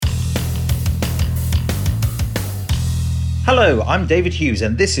Hello, I'm David Hughes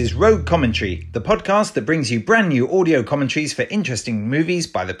and this is Rogue Commentary, the podcast that brings you brand new audio commentaries for interesting movies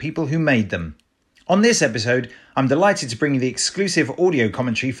by the people who made them. On this episode, I'm delighted to bring you the exclusive audio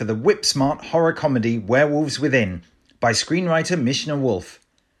commentary for the whip-smart horror comedy Werewolves Within by screenwriter Mishna Wolf.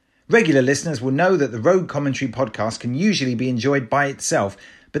 Regular listeners will know that the Rogue Commentary podcast can usually be enjoyed by itself,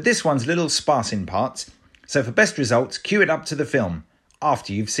 but this one's a little sparse in parts, so for best results, cue it up to the film,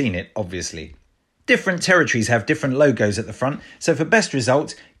 after you've seen it, obviously. Different territories have different logos at the front, so for best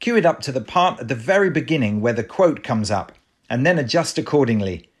results, cue it up to the part at the very beginning where the quote comes up, and then adjust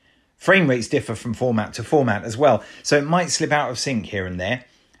accordingly. Frame rates differ from format to format as well, so it might slip out of sync here and there,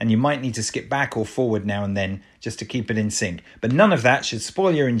 and you might need to skip back or forward now and then just to keep it in sync. But none of that should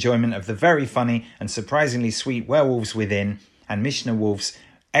spoil your enjoyment of the very funny and surprisingly sweet Werewolves Within and Mishna Wolf's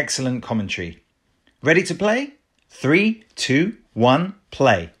excellent commentary. Ready to play? 3, 2, 1,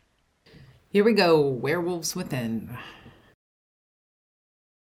 play. Here we go, Werewolves Within.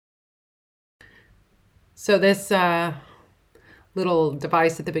 So this little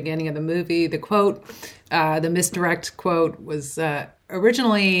device at the beginning of the movie, the quote, the misdirect quote was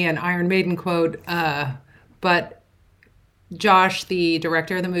originally an Iron Maiden quote, but Josh, the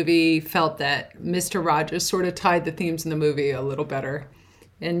director of the movie, felt that Mr. Rogers sort of tied the themes in the movie a little better.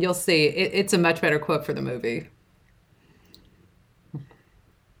 And you'll see, it's a much better quote for the movie.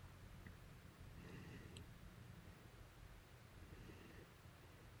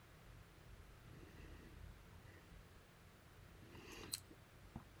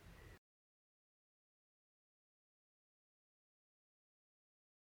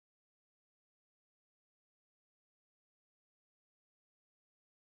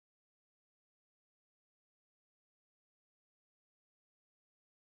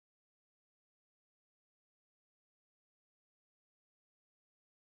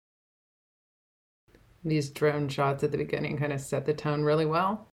 These drone shots at the beginning kind of set the tone really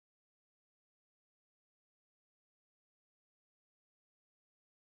well.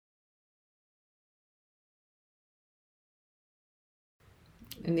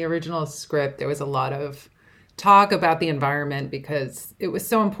 In the original script, there was a lot of talk about the environment because it was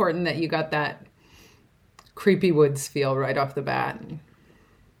so important that you got that creepy woods feel right off the bat.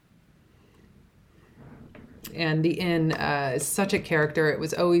 And the inn is such a character. It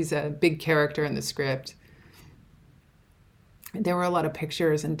was always a big character in the script. There were a lot of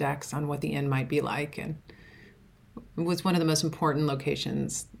pictures and decks on what the inn might be like, and it was one of the most important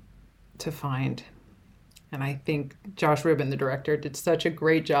locations to find. And I think Josh Rubin, the director, did such a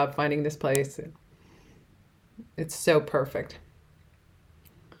great job finding this place. It's so perfect.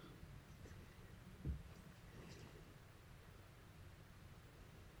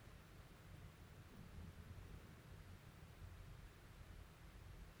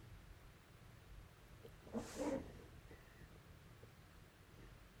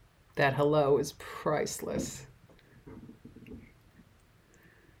 That hello is priceless.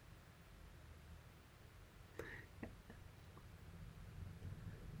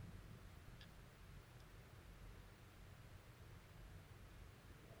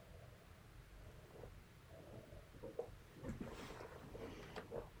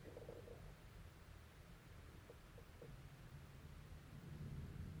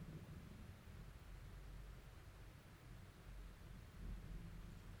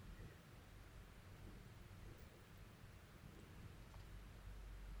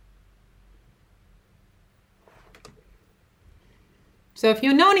 So if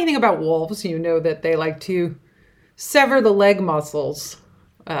you know anything about wolves, you know that they like to sever the leg muscles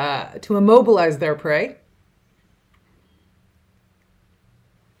to immobilize their prey.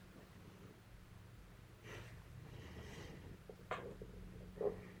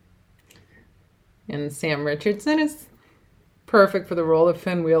 And Sam Richardson is perfect for the role of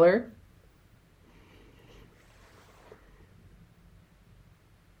Finn Wheeler.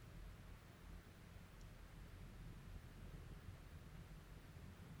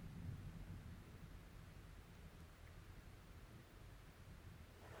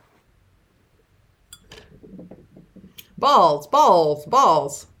 Balls, balls,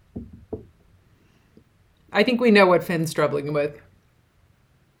 balls. I think we know what Finn's struggling with.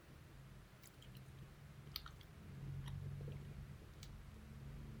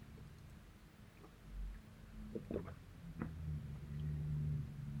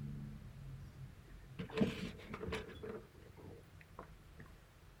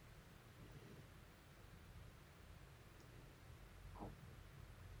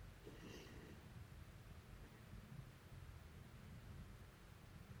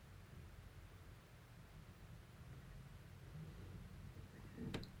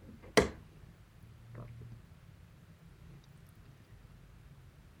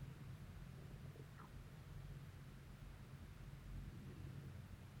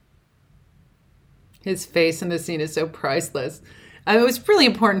 His face in the scene is so priceless. It was really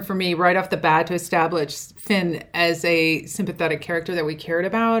important for me right off the bat to establish Finn as a sympathetic character that we cared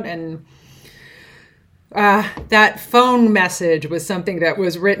about. And that phone message was something that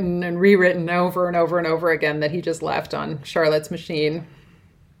was written and rewritten over and over and over again that he just left on Charlotte's machine.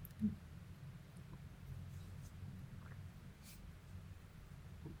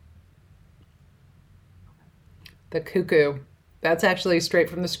 The cuckoo. That's actually straight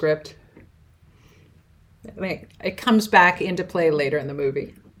from the script. I mean, it comes back into play later in the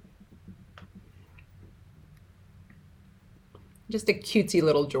movie. Just a cutesy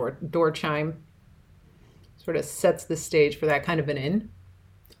little door chime. Sort of sets the stage for that kind of an inn.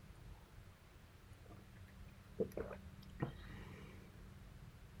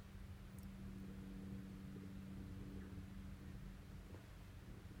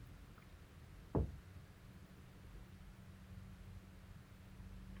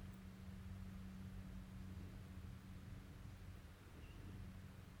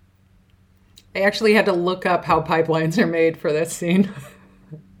 I actually had to look up how pipelines are made for this scene.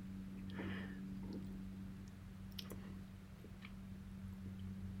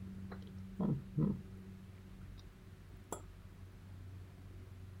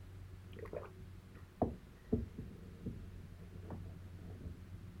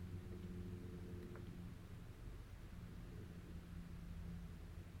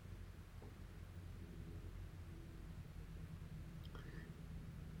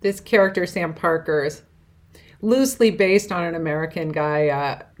 This character, Sam Parker, is loosely based on an American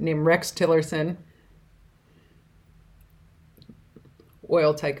guy named Rex Tillerson,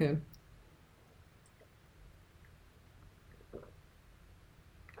 oil tycoon.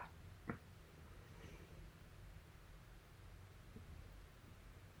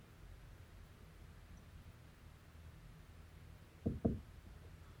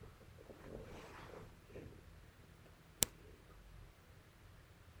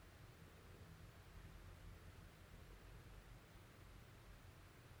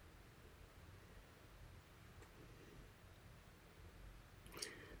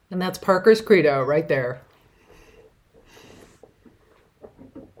 And that's Parker's credo right there.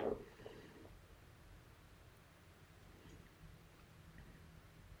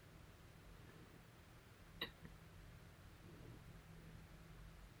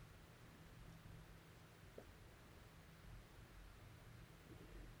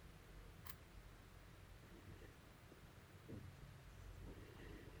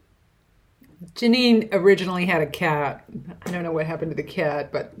 Janine originally had a cat. I don't know what happened to the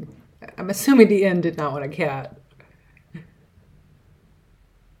cat, but I'm assuming the inn did not want a cat.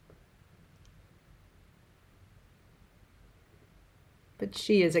 But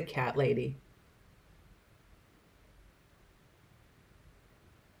she is a cat lady.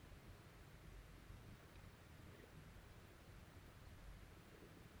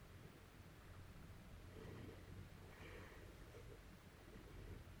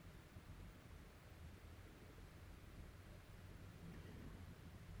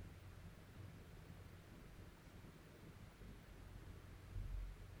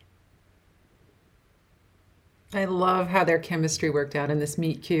 I love how their chemistry worked out in this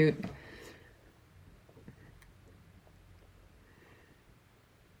meet cute.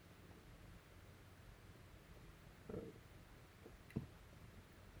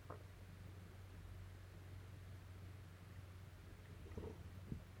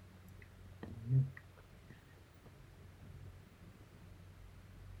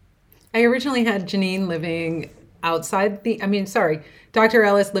 I originally had Janine living outside Dr.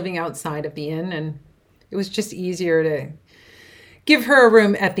 Ellis living outside of the inn, and it was just easier to give her a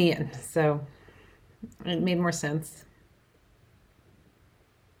room at the inn. So it made more sense.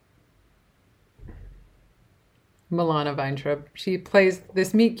 Milana Weintraub. She plays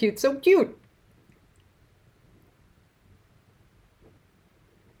this meet cute so cute.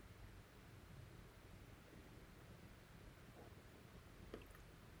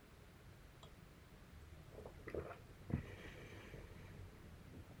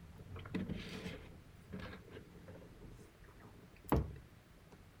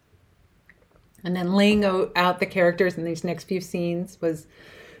 And then laying out the characters in these next few scenes was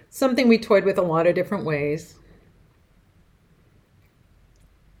something we toyed with a lot of different ways.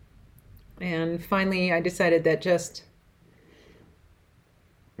 And finally, I decided that just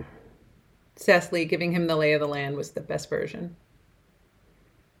Cecily giving him the lay of the land was the best version.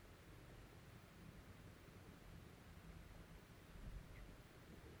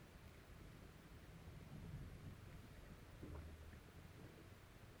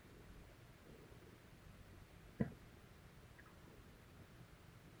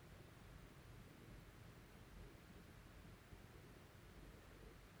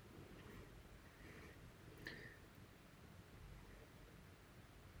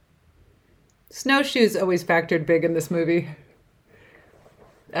 Snowshoes always factored big in this movie.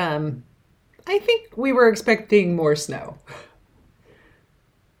 I think we were expecting more snow.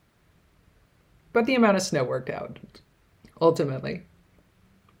 But the amount of snow worked out, ultimately.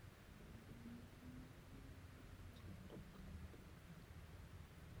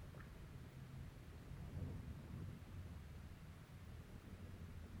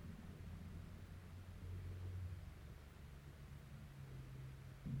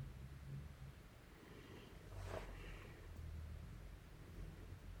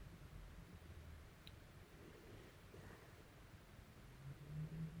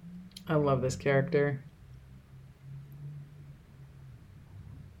 I love this character.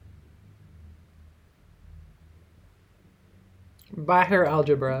 Bahir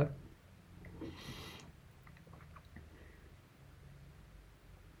algebra.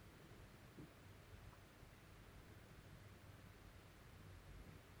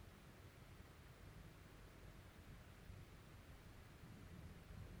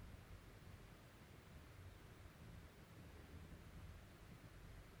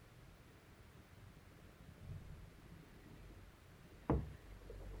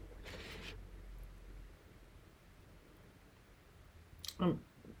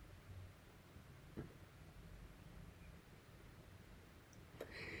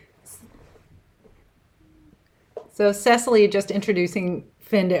 So Cecily just introducing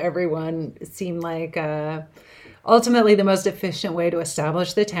Finn to everyone seemed like ultimately the most efficient way to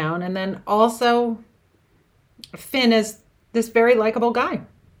establish the town. And then also Finn is this very likable guy.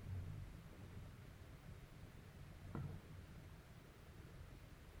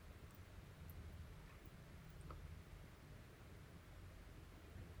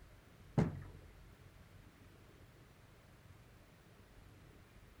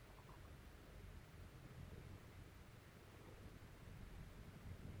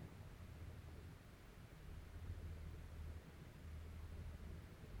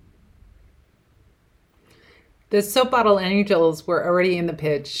 The soap bottle angels were already in the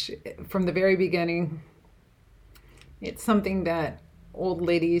pitch from the very beginning. It's something that old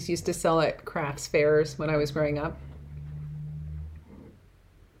ladies used to sell at crafts fairs when I was growing up.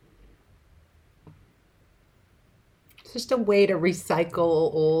 It's just a way to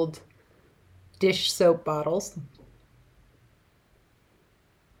recycle old dish soap bottles.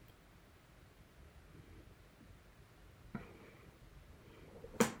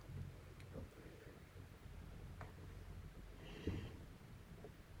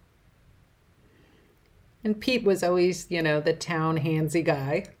 And Pete was always, the town handsy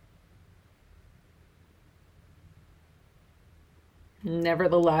guy. Never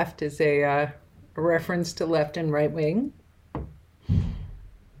the Left is a reference to left and right wing.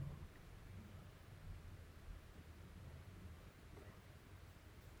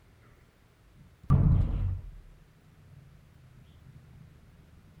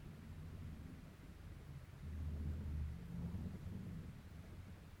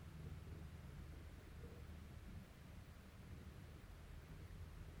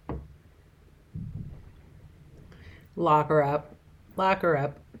 Lock her up. Lock her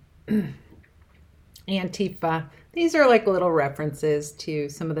up. Antifa. These are like little references to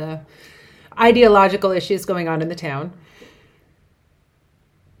some of the ideological issues going on in the town.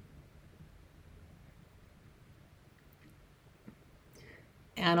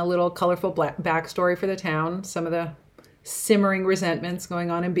 And a little colorful backstory for the town. Some of the simmering resentments going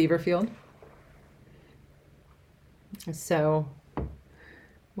on in Beaverfield. So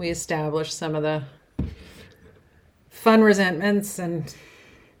we established some of the fun resentments and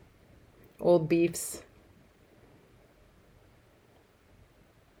old beefs.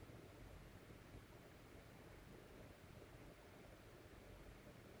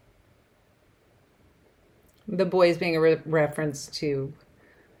 The boys being a reference to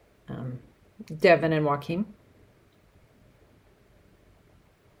Devin and Joaquin.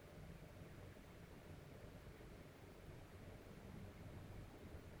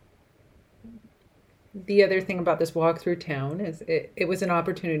 The other thing about this walk through town is it was an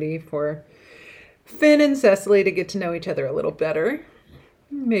opportunity for Finn and Cecily to get to know each other a little better,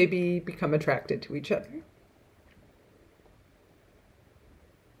 maybe become attracted to each other.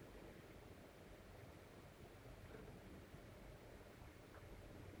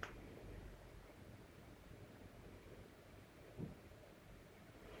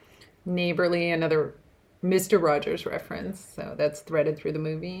 Neighborly, another Mr. Rogers reference, so that's threaded through the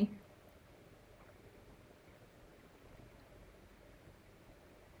movie.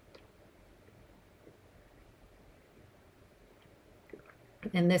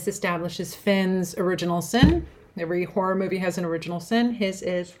 And this establishes Finn's original sin. Every horror movie has an original sin. His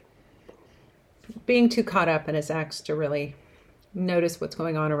is being too caught up in his acts to really notice what's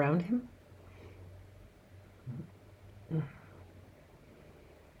going on around him.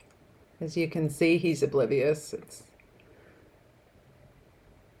 As you can see, he's oblivious. It's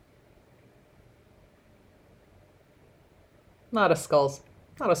a lot of skulls.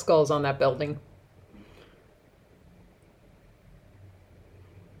 A lot of skulls on that building.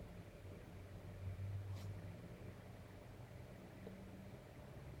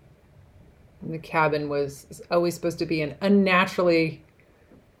 And the cabin was always supposed to be an unnaturally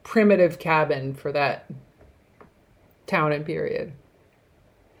primitive cabin for that town and period.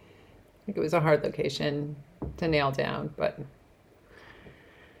 I think it was a hard location to nail down, but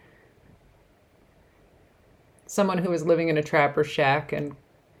someone who was living in a trapper shack and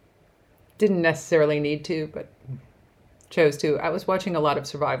didn't necessarily need to, but chose to. I was watching a lot of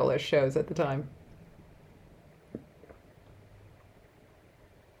survivalist shows at the time.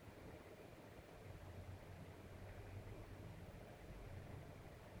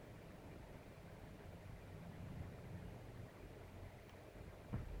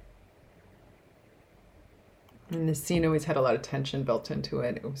 And the scene always had a lot of tension built into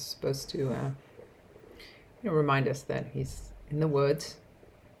it. It was supposed to remind us that he's in the woods.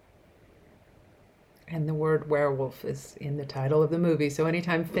 And the word werewolf is in the title of the movie. So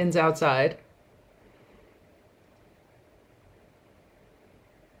anytime Finn's outside,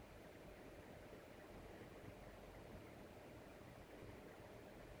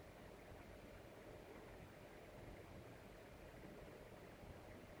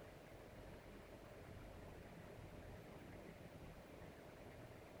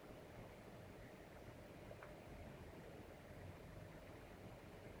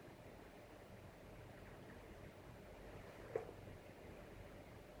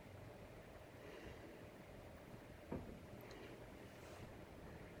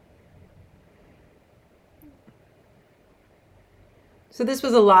 so this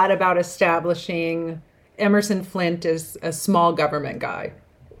was a lot about establishing Emerson Flint as a small government guy,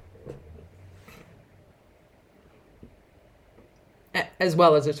 as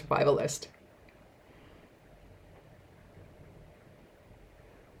well as a survivalist.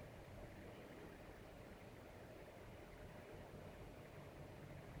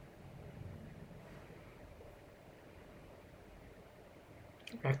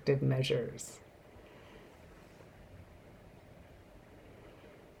 Active measures.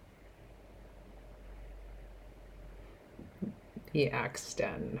 The axe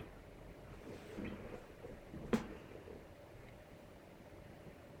den.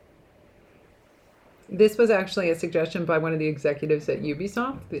 This was actually a suggestion by one of the executives at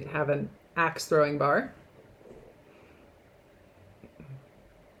Ubisoft to have an axe throwing bar.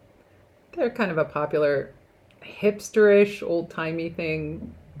 They're kind of a popular hipsterish, old-timey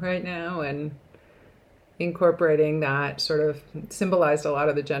thing right now, and incorporating that sort of symbolized a lot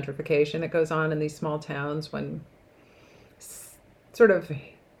of the gentrification that goes on in these small towns when sort of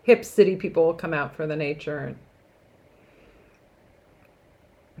hip city people come out for the nature and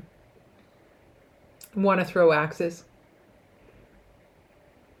want to throw axes.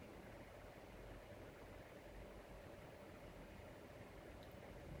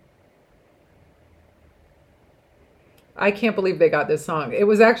 I can't believe they got this song. It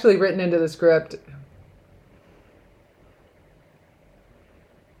was actually written into the script.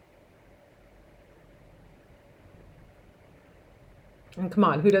 And come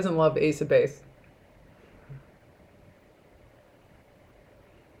on, who doesn't love Ace of Base?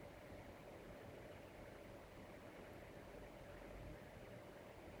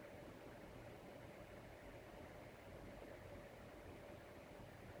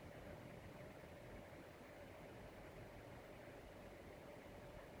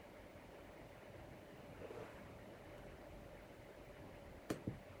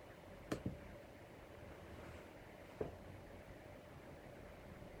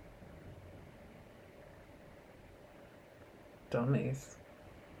 Dummies.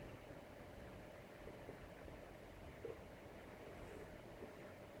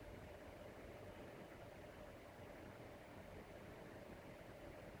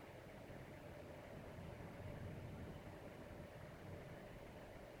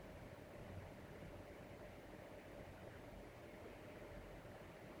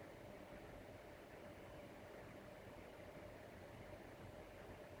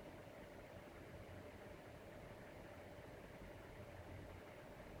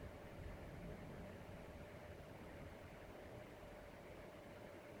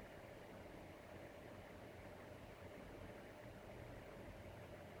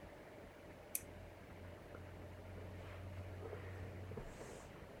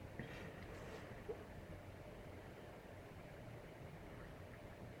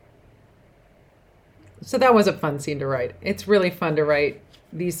 So that was a fun scene to write. It's really fun to write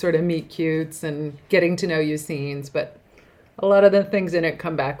these sort of meet cutes and getting to know you scenes, but a lot of the things in it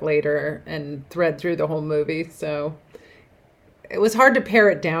come back later and thread through the whole movie. So it was hard to pare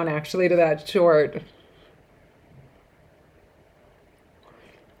it down actually to that short.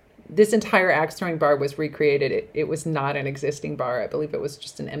 This entire axe throwing bar was recreated. It was not an existing bar. I believe it was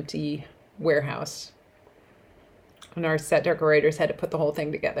just an empty warehouse. And our set decorators had to put the whole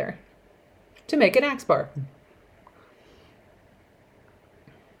thing together to make an axe bar.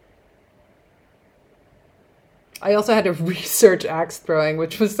 I also had to research axe throwing,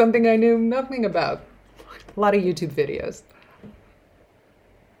 which was something I knew nothing about. A lot of YouTube videos.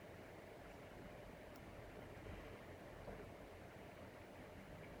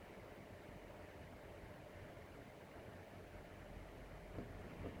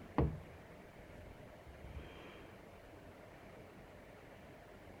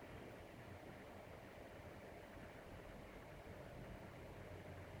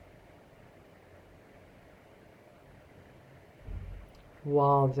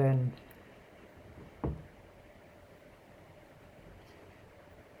 Walden.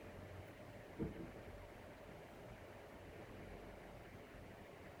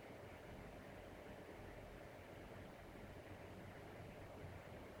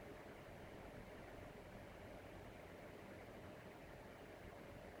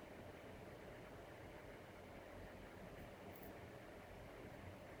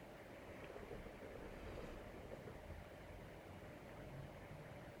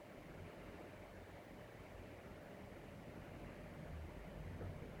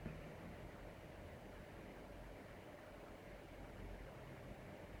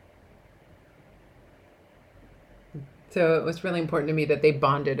 So it was really important to me that they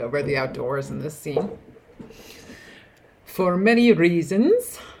bonded over the outdoors in this scene. For many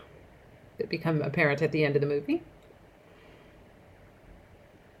reasons that become apparent at the end of the movie.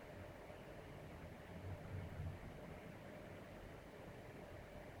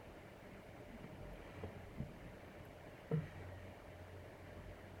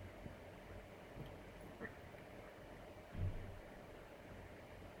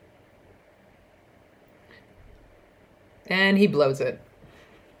 And he blows it.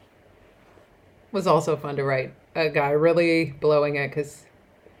 Was also fun to write. A guy really blowing it because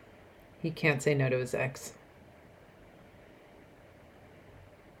he can't say no to his ex.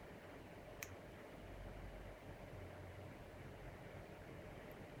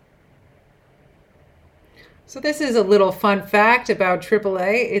 So this is a little fun fact about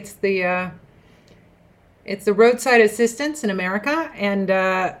AAA. It's the roadside assistance in America,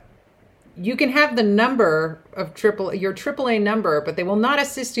 and you can have the number of your AAA number, but they will not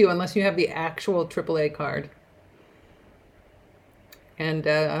assist you unless you have the actual AAA card. And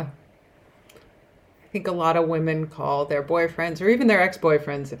I think a lot of women call their boyfriends or even their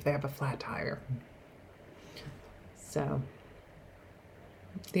ex-boyfriends if they have a flat tire. So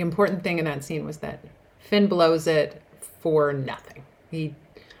the important thing in that scene was that Finn blows it for nothing. She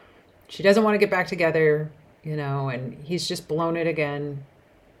doesn't want to get back together, and he's just blown it again.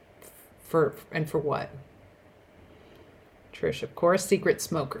 For what? Trish, of course, secret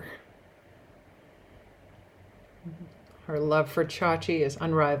smoker. Her love for Chachi is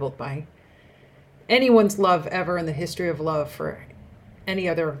unrivaled by anyone's love ever in the history of love for any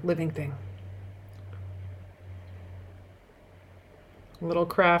other living thing. A little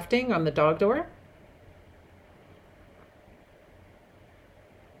crafting on the dog door.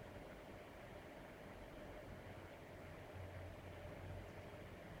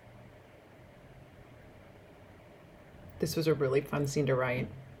 This was a really fun scene to write.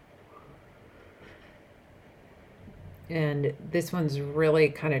 And this one's really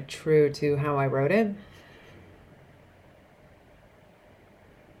kind of true to how I wrote it.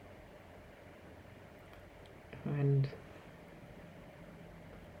 And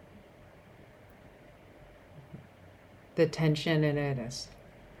the tension in it as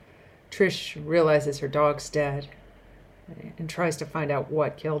Trish realizes her dog's dead and tries to find out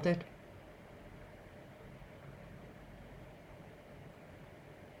what killed it.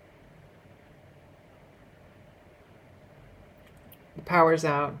 The power's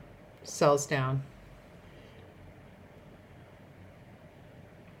out, cell's down.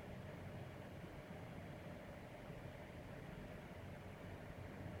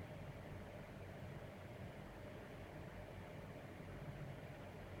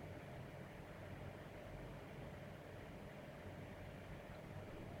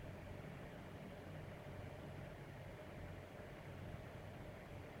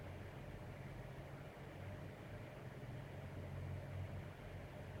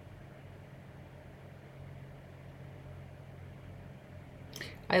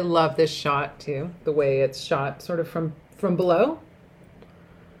 I love this shot too, the way it's shot sort of from below.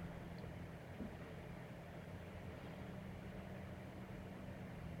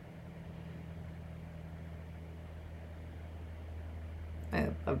 I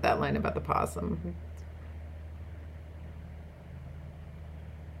love that line about the possum.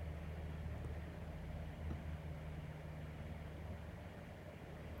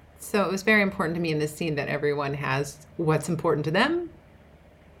 So it was very important to me in this scene that everyone has what's important to them.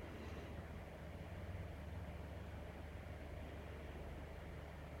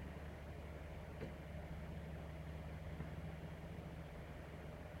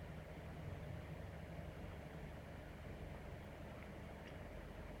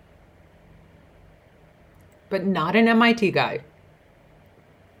 But not an MIT guy.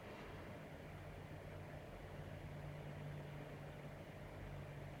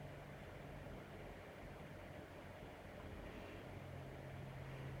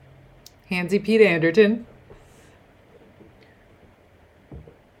 Handsy Pete Anderton.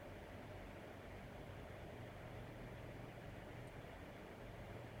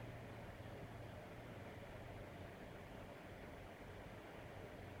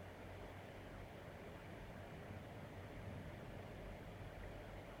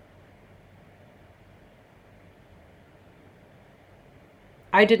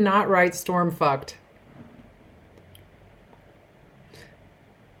 I did not write Storm Fucked.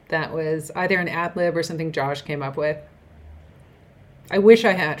 That was either an ad lib or something Josh came up with. I wish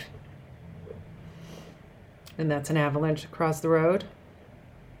I had. And that's an avalanche across the road.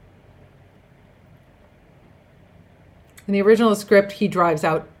 In the original script, he drives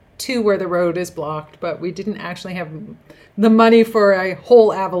out to where the road is blocked, but we didn't actually have the money for a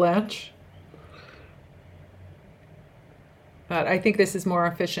whole avalanche. But I think this is more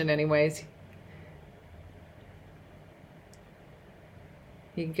efficient anyways.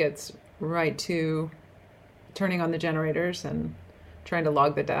 He gets right to turning on the generators and trying to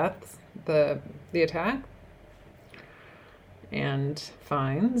log the deaths, the attack, and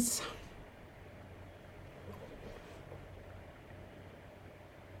finds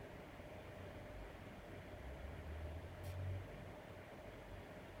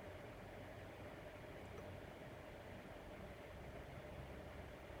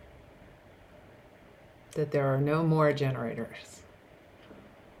that there are no more generators.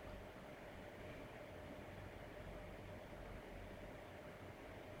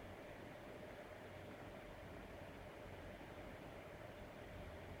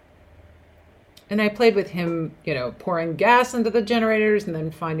 And I played with him, pouring gas into the generators and then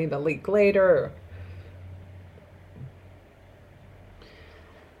finding the leak later.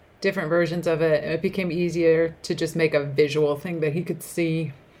 Different versions of it. It became easier to just make a visual thing that he could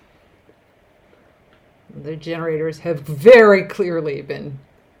see. The generators have very clearly been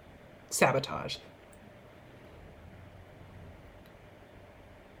sabotaged.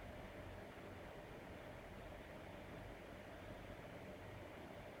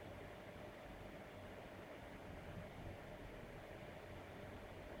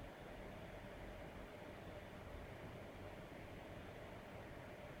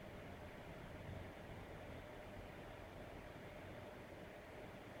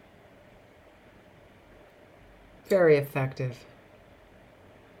 Very effective.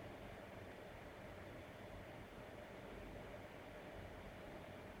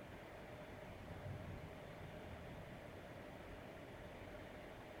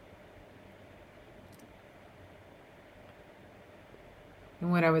 And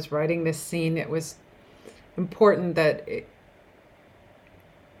when I was writing this scene, it was important that it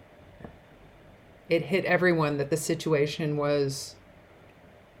hit everyone that the situation was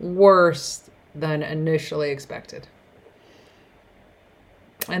worse than initially expected.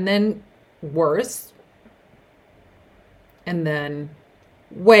 And then worse. And then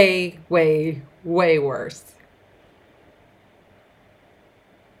way, way, way worse.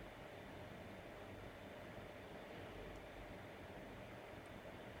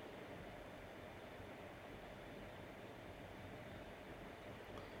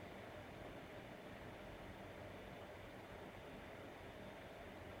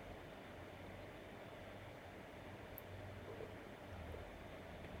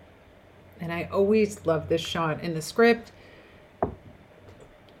 And I always love this shot in the script.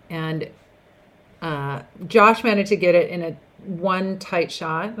 And Josh managed to get it in a one tight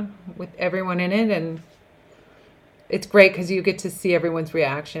shot with everyone in it. And it's great because you get to see everyone's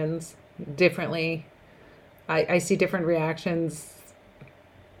reactions differently. I see different reactions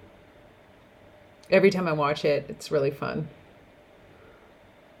every time I watch it. It's really fun.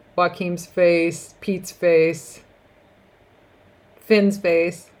 Joaquin's face, Pete's face, Finn's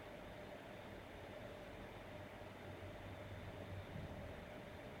face.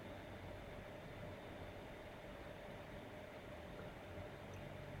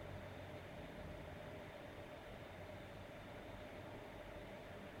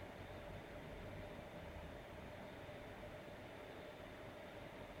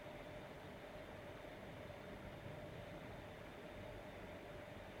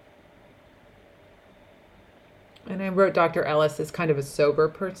 And I wrote Dr. Ellis as kind of a sober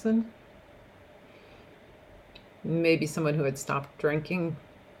person. Maybe someone who had stopped drinking.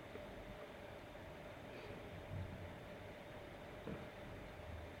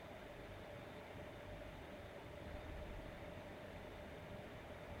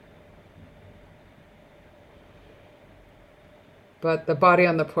 But the body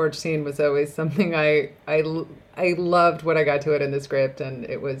on the porch scene was always something I loved when I got to it in the script, and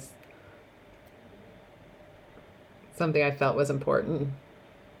it was something I felt was important.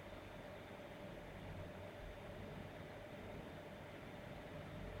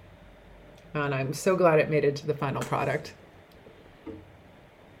 And I'm so glad it made it to the final product.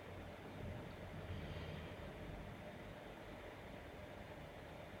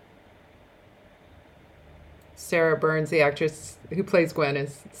 Sarah Burns, the actress who plays Gwen,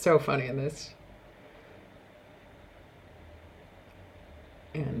 is so funny in this.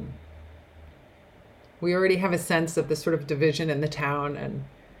 And we already have a sense of the sort of division in the town, and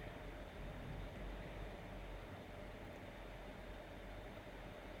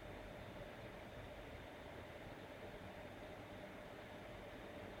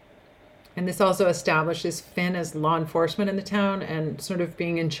this also establishes Finn as law enforcement in the town and sort of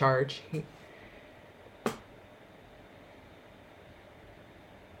being in charge.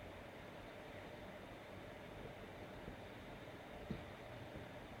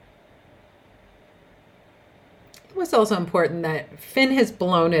 It was also important that Finn has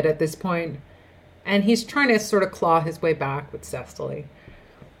blown it at this point, and he's trying to sort of claw his way back with Cecily.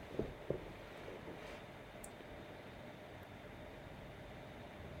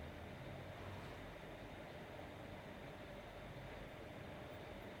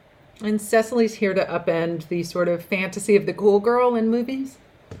 And Cecily's here to upend the sort of fantasy of the cool girl in movies.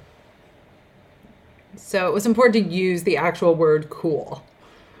 So it was important to use the actual word cool.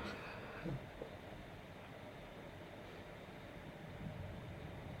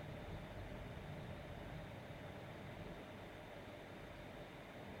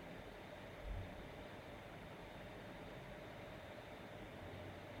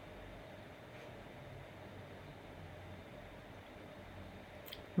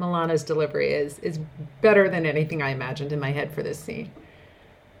 Milana's delivery is better than anything I imagined in my head for this scene.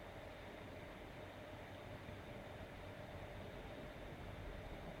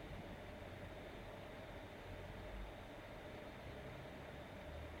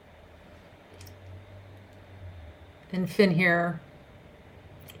 And Finn here,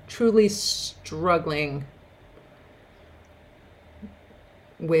 truly struggling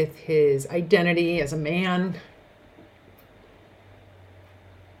with his identity as a man.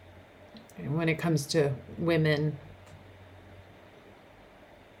 And when it comes to women,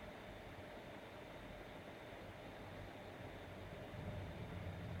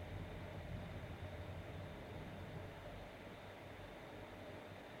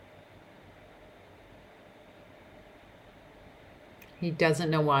 he doesn't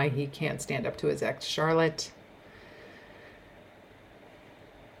know why he can't stand up to his ex, Charlotte.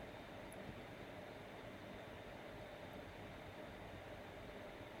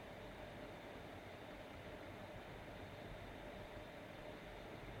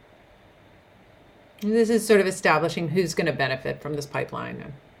 This is sort of establishing who's going to benefit from this pipeline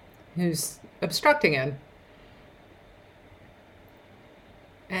and who's obstructing it.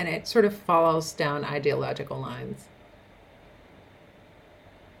 And it sort of follows down ideological lines.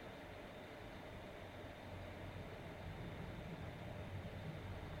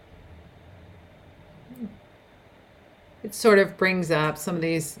 It sort of brings up some of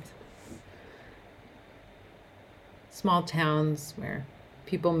these small towns where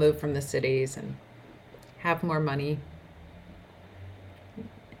people move from the cities and have more money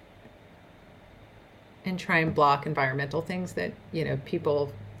and try and block environmental things that,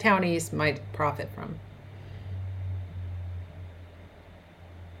 people, townies might profit from.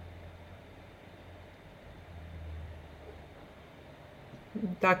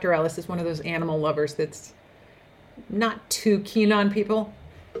 Dr. Ellis is one of those animal lovers that's not too keen on people.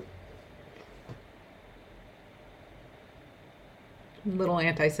 A little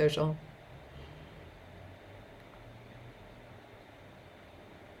antisocial.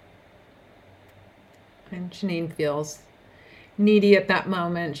 And Janine feels needy at that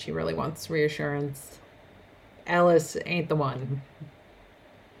moment. She really wants reassurance. Alice ain't the one.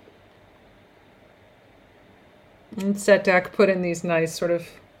 And Setdak put in these nice sort of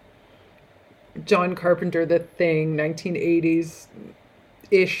John Carpenter, The Thing,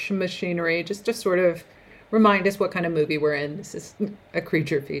 1980s-ish machinery, just to sort of remind us what kind of movie we're in. This is a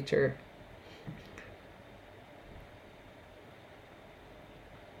creature feature.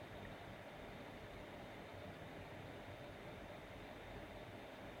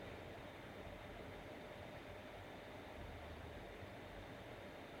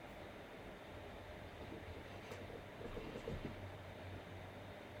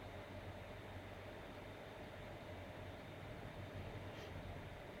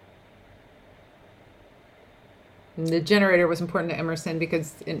 The generator was important to Emerson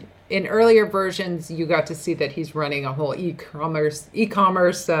because in earlier versions you got to see that he's running a whole e-commerce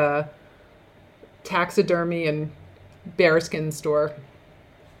taxidermy and bearskin store.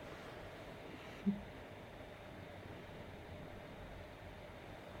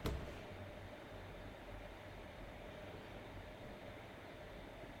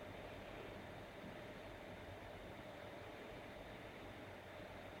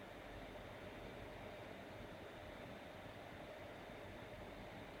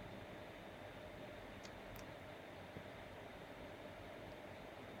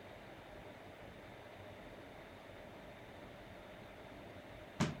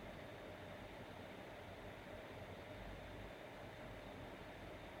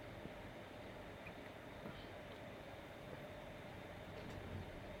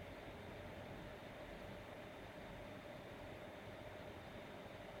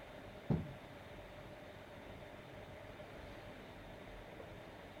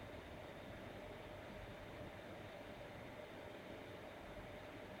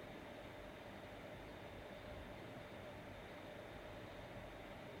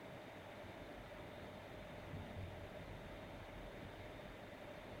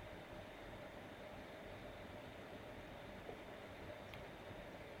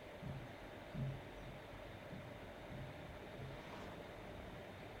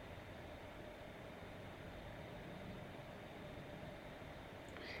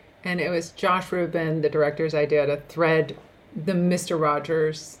 And it was Josh Rubin, the director's idea, to thread the Mr.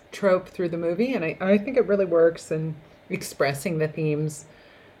 Rogers trope through the movie. And I think it really works in expressing the themes.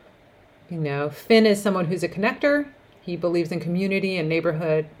 You know, Finn is someone who's a connector. He believes in community and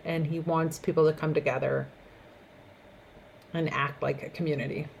neighborhood, and he wants people to come together and act like a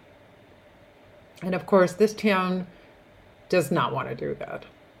community. And of course, this town does not want to do that.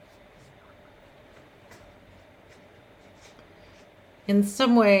 In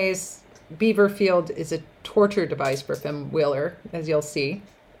some ways, Beaverfield is a torture device for Finn Wheeler, as you'll see.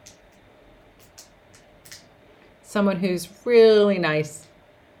 Someone who's really nice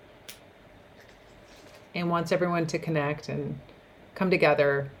and wants everyone to connect and come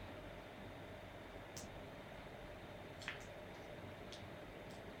together.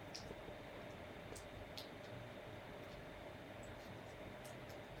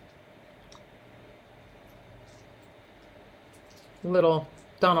 Little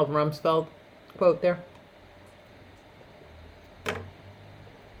Donald Rumsfeld quote there.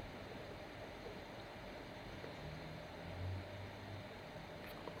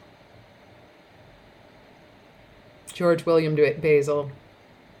 George William Basil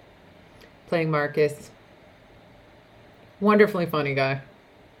playing Marcus. Wonderfully funny guy.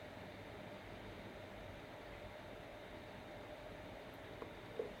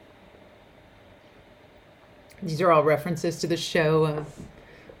 These are all references to the show,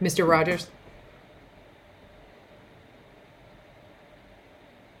 Mr. Rogers.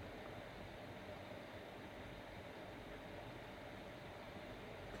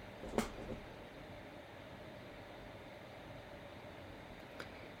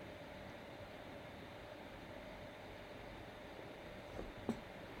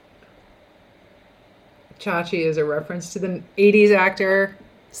 Chachi is a reference to the 80s actor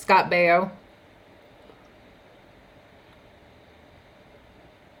Scott Baio.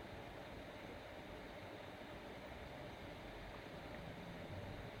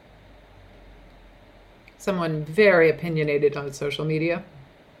 Someone very opinionated on social media.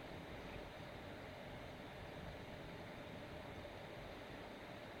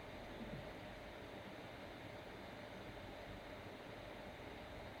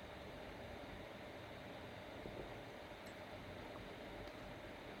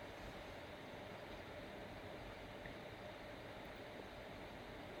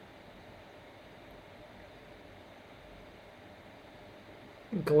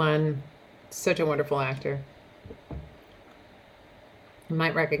 Glenn, such a wonderful actor. You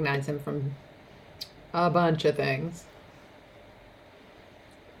might recognize him from a bunch of things.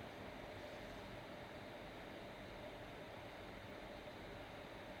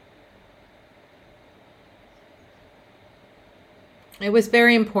 It was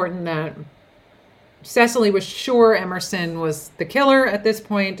very important that Cecily was sure Emerson was the killer at this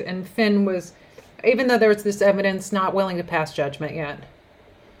point, and Finn was, even though there was this evidence, not willing to pass judgment yet.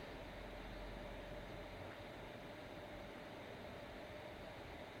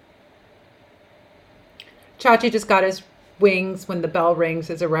 Chachi just got his wings when the bell rings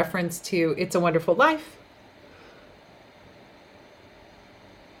as a reference to It's a Wonderful Life.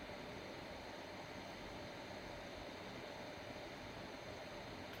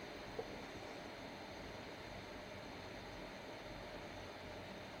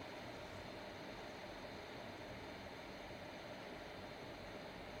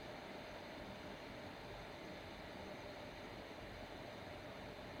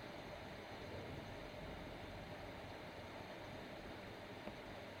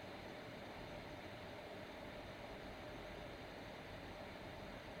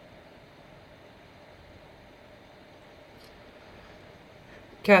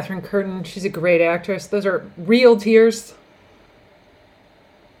 Catherine Curtin, she's a great actress. Those are real tears.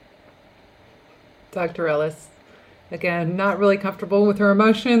 Dr. Ellis, again, not really comfortable with her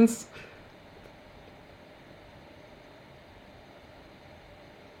emotions.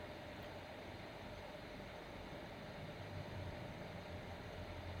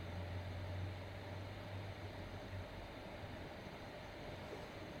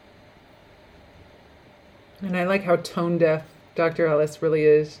 And I like how tone deaf Dr. Ellis really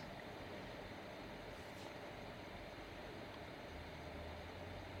is.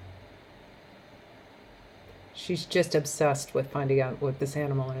 She's just obsessed with finding out what this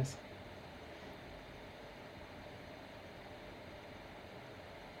animal is.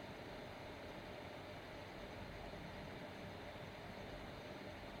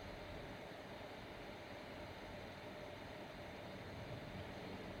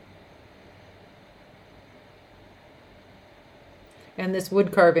 And this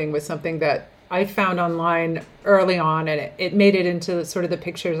wood carving was something that I found online early on, and it made it into sort of the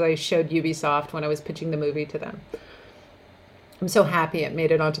pictures I showed Ubisoft when I was pitching the movie to them. I'm so happy it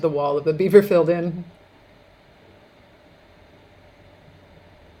made it onto the wall of the Beaverfield Inn.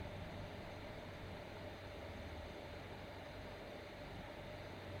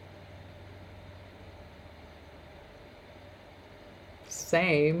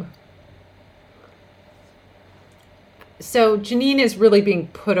 Same. So Janine is really being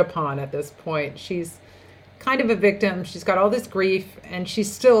put upon at this point. She's kind of a victim. She's got all this grief, and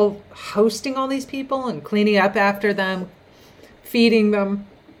she's still hosting all these people and cleaning up after them, feeding them.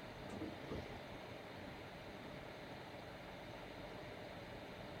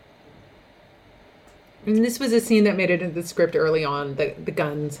 And this was a scene that made it into the script early on, the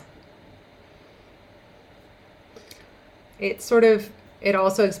guns. It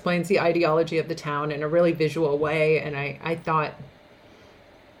also explains the ideology of the town in a really visual way, and I thought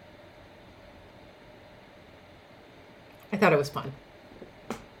it was fun.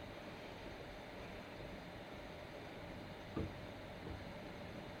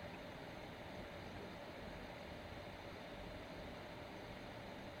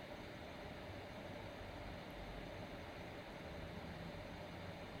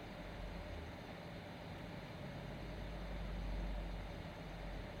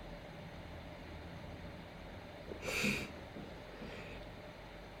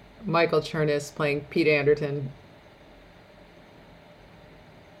 Michael Chernus playing Pete Anderton.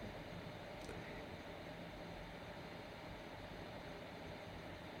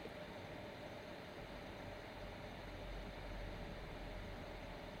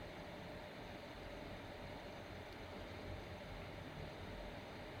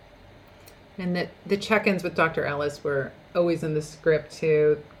 And the check-ins with Dr. Ellis were always in the script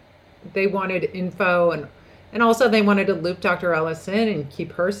too. They wanted info, and also they wanted to loop Dr. Ellis in and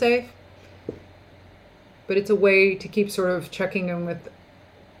keep her safe. But it's a way to keep sort of checking in with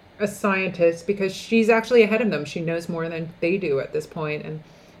a scientist, because she's actually ahead of them. She knows more than they do at this point. And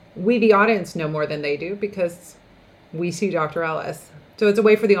we, the audience, know more than they do because we see Dr. Ellis. So it's a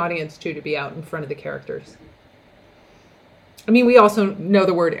way for the audience too to be out in front of the characters. I mean, we also know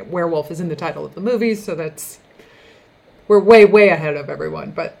the word werewolf is in the title of the movie, so we're way, way ahead of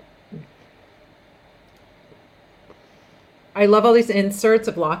everyone. But I love all these inserts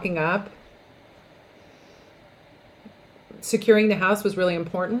of locking up. Securing the house was really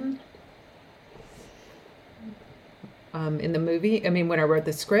important in the movie. I mean, when I wrote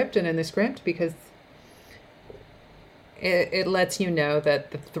the script and in the script, because it lets you know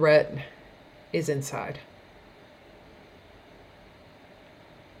that the threat is inside.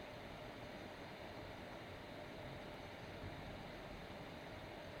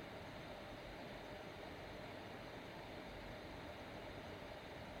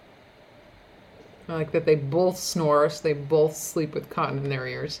 I like that they both snore, so they both sleep with cotton in their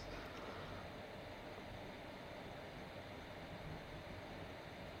ears.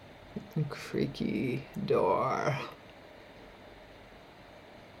 Creaky door.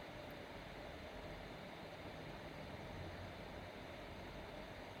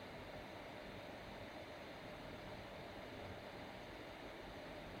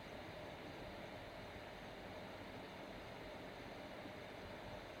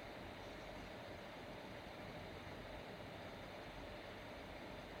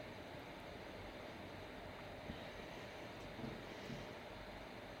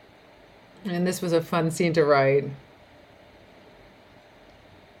 And this was a fun scene to write.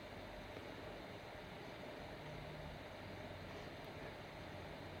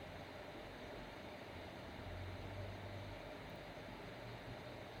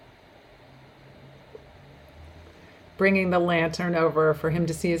 Bringing the lantern over for him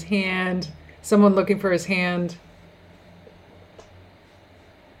to see his hand. Someone looking for his hand.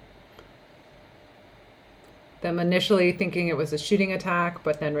 Them initially thinking it was a shooting attack,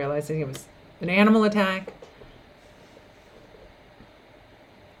 but then realizing it was an animal attack.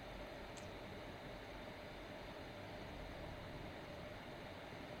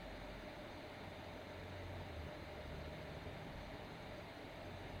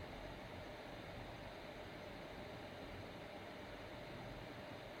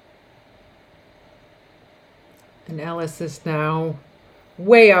 And Ellis is now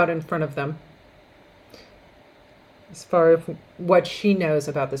way out in front of them as far as what she knows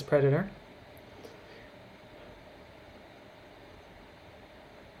about this predator.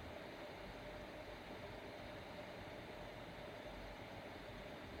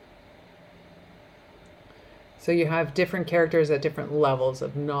 So you have different characters at different levels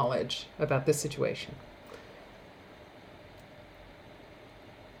of knowledge about this situation.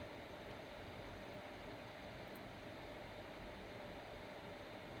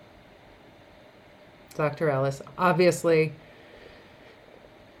 Dr. Ellis obviously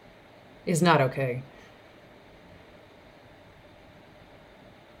is not okay.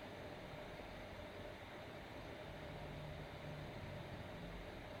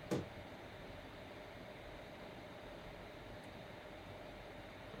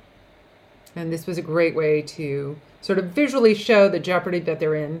 And this was a great way to sort of visually show the jeopardy that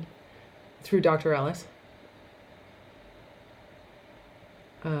they're in through Dr. Ellis.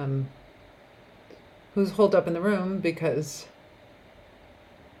 Who's holed up in the room because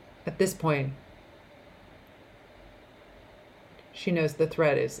at this point she knows the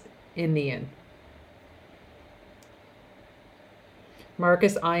threat is in the inn.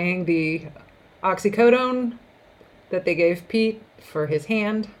 Marcus eyeing the oxycodone that they gave Pete for his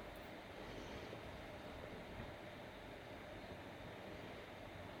hand.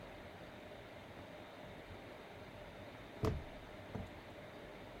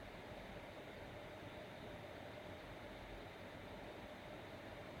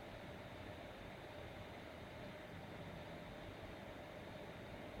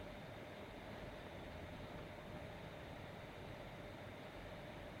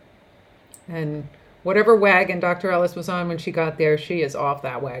 And whatever wagon Dr. Ellis was on when she got there, she is off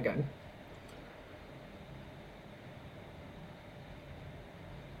that wagon.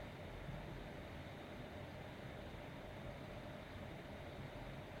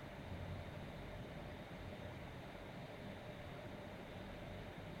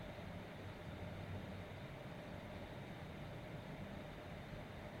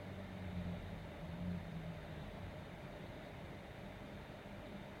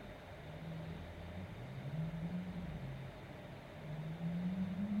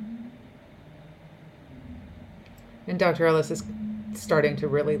 And Dr. Ellis is starting to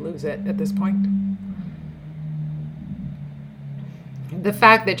really lose it at this point. The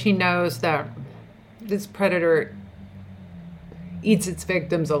fact that she knows that this predator eats its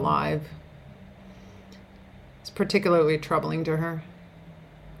victims alive is particularly troubling to her.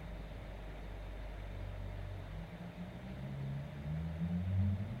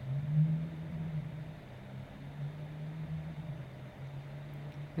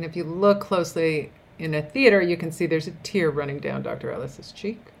 And if you look closely in a theater, you can see there's a tear running down Dr. Ellis's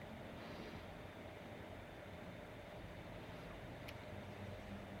cheek.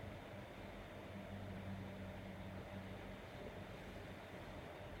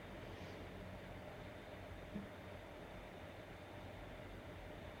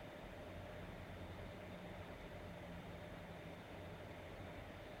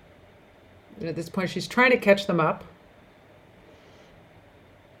 And at this point, she's trying to catch them up.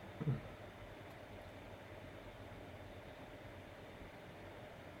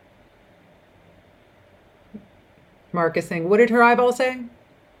 Marcus saying, what did her eyeball say?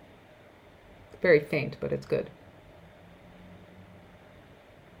 Very faint, but it's good.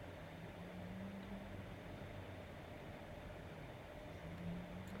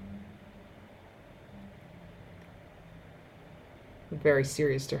 Very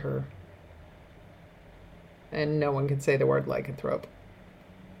serious to her. And no one can say the word lycanthrope.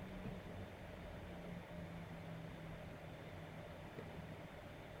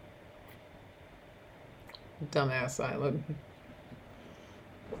 Dumbass Island.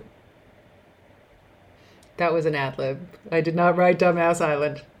 That was an ad-lib. I did not write Dumbass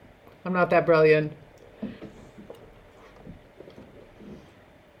Island. I'm not that brilliant.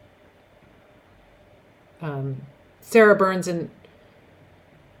 Sarah Burns and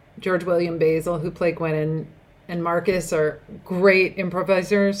George William Basil, who play Gwen and Marcus, are great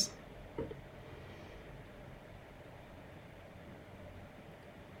improvisers.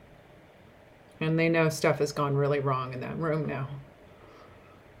 And they know stuff has gone really wrong in that room now.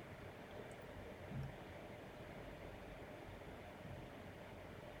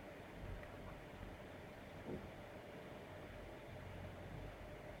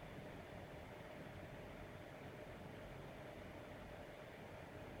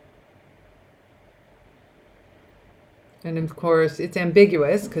 And of course, it's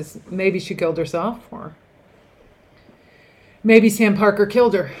ambiguous because maybe she killed herself or maybe Sam Parker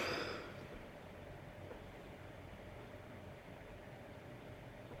killed her.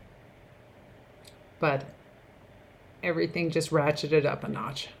 But everything just ratcheted up a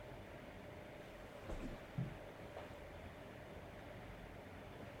notch.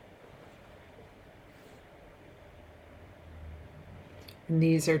 And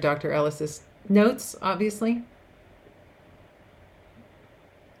these are Dr. Ellis's notes, obviously.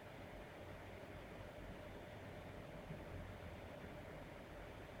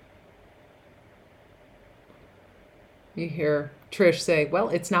 You hear Trish say, well,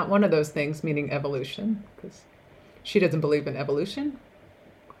 it's not one of those things, meaning evolution, because she doesn't believe in evolution.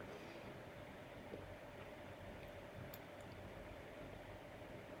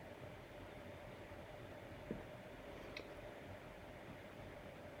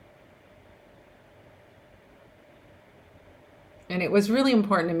 And it was really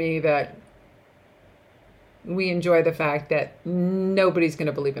important to me that we enjoy the fact that nobody's going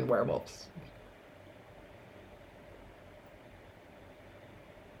to believe in werewolves.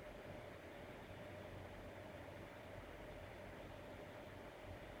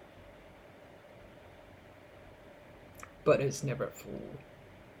 But is never a fool.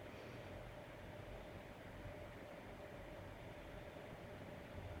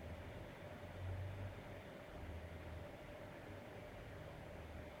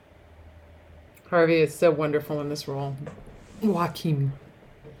 Harvey is so wonderful in this role. Joaquin.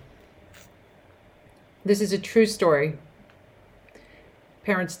 This is a true story.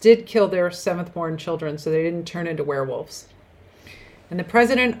 Parents did kill their seventh-born children so they didn't turn into werewolves. And the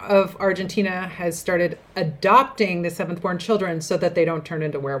president of Argentina has started adopting the seventh-born children so that they don't turn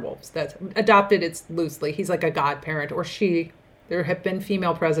into werewolves. That's adopted, it's loosely. He's like a godparent, or she. There have been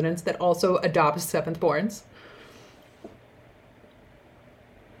female presidents that also adopt seventh-borns.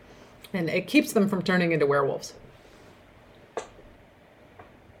 And it keeps them from turning into werewolves.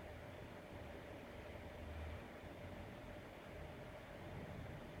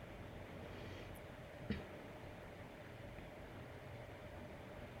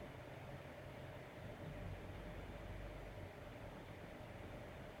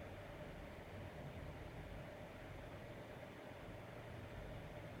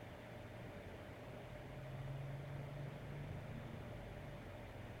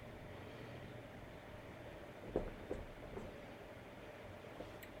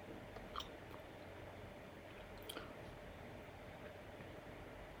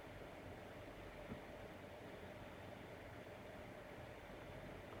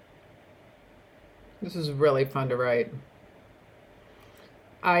 This is really fun to write.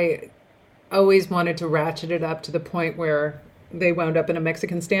 I always wanted to ratchet it up to the point where they wound up in a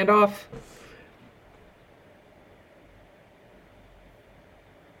Mexican standoff.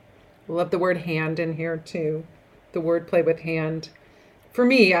 Love the word hand in here too. The word play with hand. For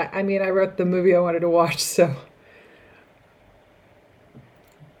me, I mean, I wrote the movie I wanted to watch, so.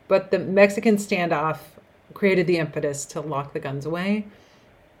 But the Mexican standoff created the impetus to lock the guns away.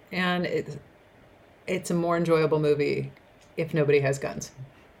 And it's a more enjoyable movie if nobody has guns.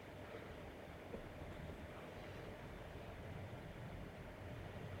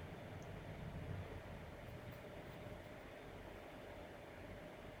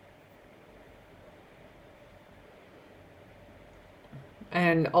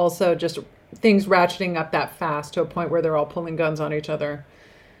 and also just things ratcheting up that fast to a point where they're all pulling guns on each other.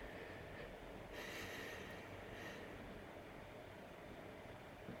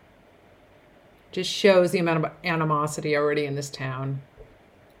 Just shows the amount of animosity already in this town.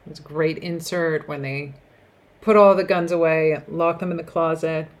 It's a great insert when they put all the guns away, lock them in the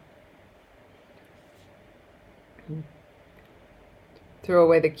closet, throw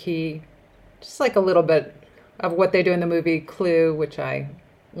away the key. Just like a little bit of what they do in the movie Clue, which I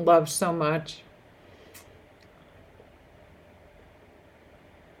love so much.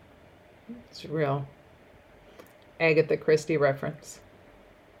 It's a real Agatha Christie reference,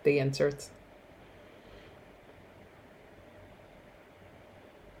 the inserts.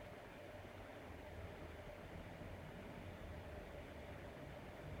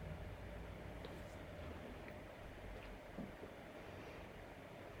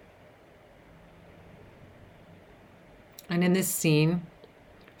 And in this scene,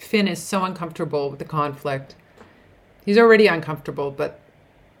 Finn is so uncomfortable with the conflict. He's already uncomfortable, but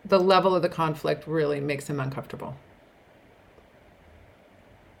the level of the conflict really makes him uncomfortable.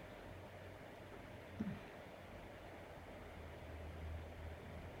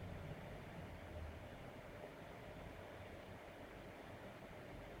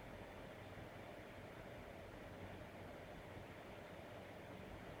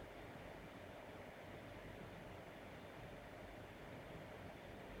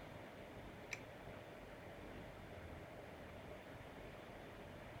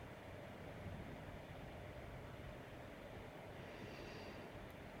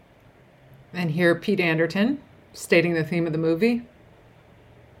 And here, Pete Anderton stating the theme of the movie.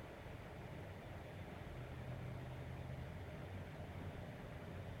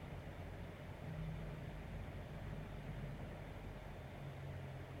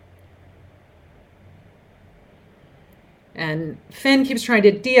 And Finn keeps trying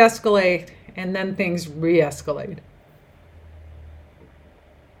to de-escalate, and then things re-escalate.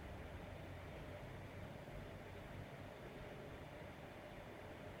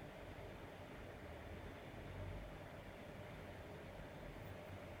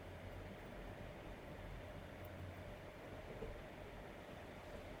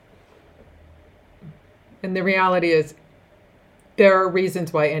 And the reality is, there are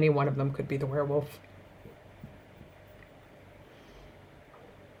reasons why any one of them could be the werewolf.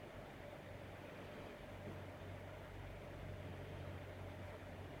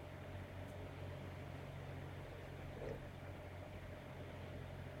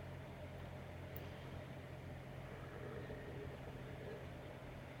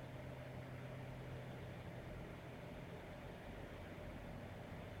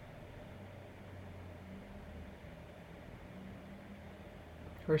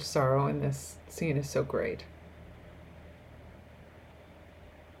 Her sorrow in this scene is so great.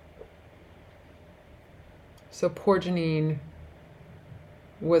 So poor Janine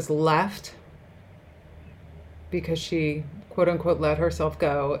was left because she, quote unquote, let herself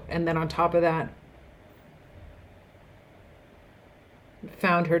go. And then on top of that,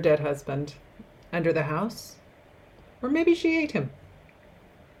 found her dead husband under the house. Or maybe she ate him.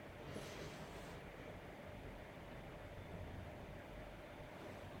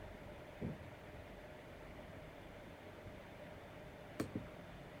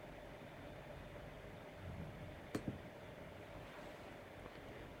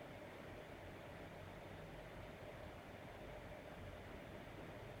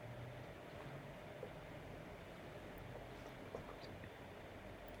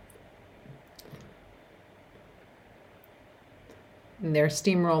 And they're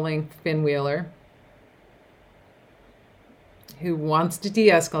steamrolling Finn Wheeler, who wants to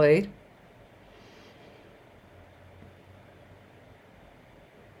de-escalate.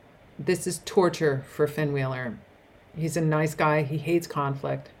 This is torture for Finn Wheeler. He's a nice guy. He hates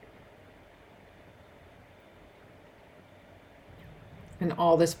conflict. And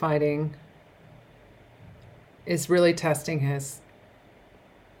all this fighting is really testing his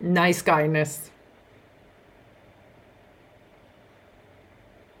nice guyness.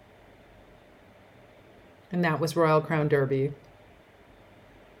 And that was Royal Crown Derby.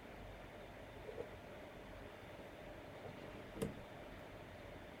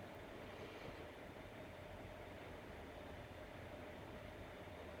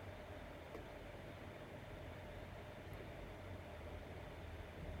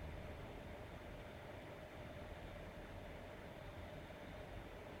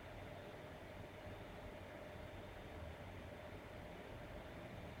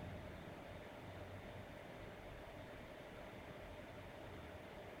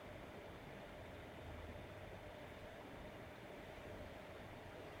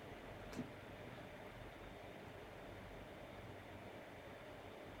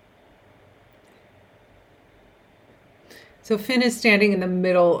 So Finn is standing in the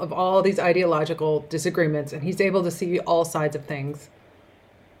middle of all these ideological disagreements, and he's able to see all sides of things.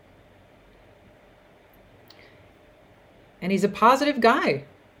 And he's a positive guy.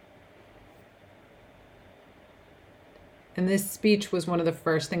 And this speech was one of the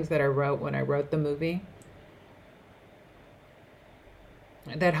first things that I wrote when I wrote the movie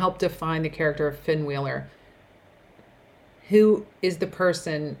that helped define the character of Finn Wheeler. Who is the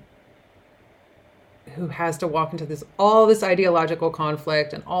person who has to walk into all this ideological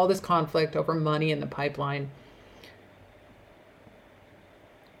conflict and all this conflict over money in the pipeline?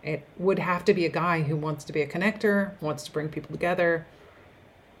 It would have to be a guy who wants to be a connector, wants to bring people together,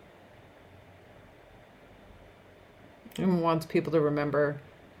 and wants people to remember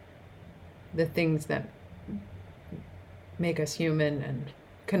the things that make us human and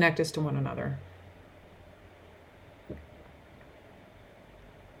connect us to one another.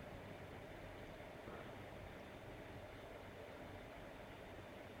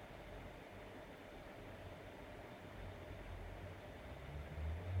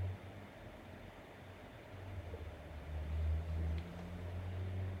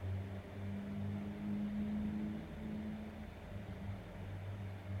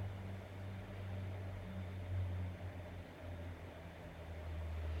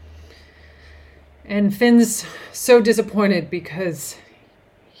 And Finn's so disappointed because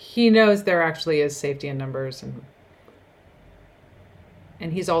he knows there actually is safety in numbers,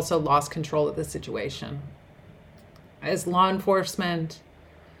 and he's also lost control of the situation. As law enforcement,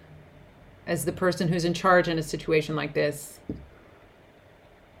 as the person who's in charge in a situation like this,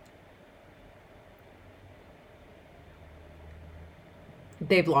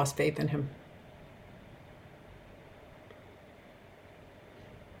 they've lost faith in him.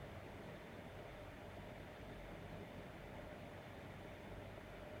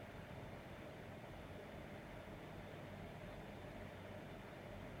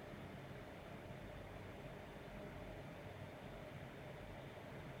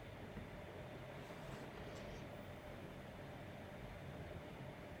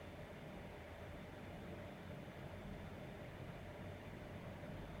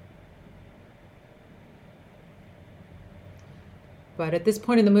 But at this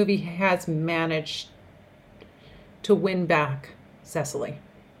point in the movie, he has managed to win back Cecily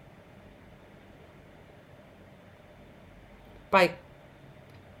by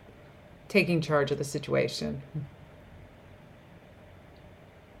taking charge of the situation.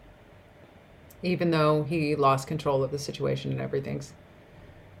 Even though he lost control of the situation and everything,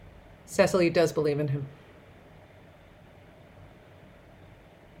 Cecily does believe in him.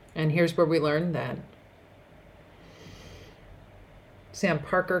 And here's where we learn that Sam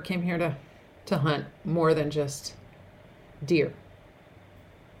Parker came here to hunt more than just deer.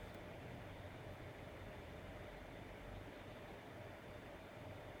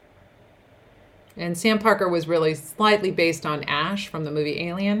 And Sam Parker was really slightly based on Ash from the movie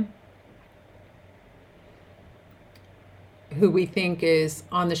Alien, who we think is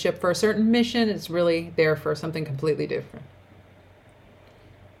on the ship for a certain mission. It's really there for something completely different.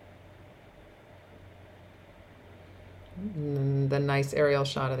 And the nice aerial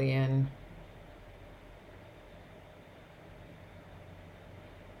shot of the inn.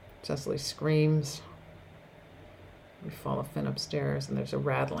 Cecily screams. We follow Finn upstairs, and there's a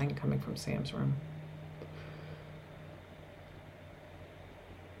rattling coming from Sam's room.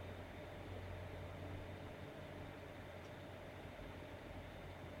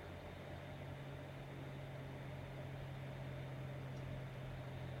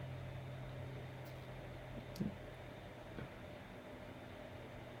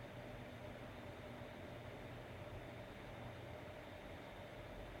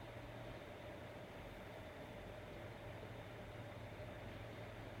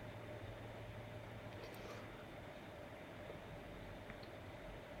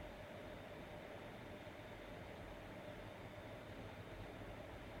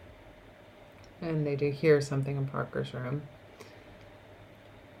 And they do hear something in Parker's room.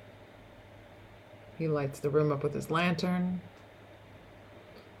 He lights the room up with his lantern.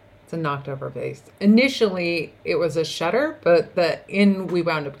 It's a knocked over vase. Initially, it was a shutter, but the inn we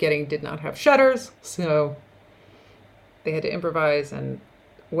wound up getting did not have shutters, so they had to improvise, and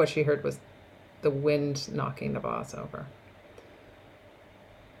what she heard was the wind knocking the vase over.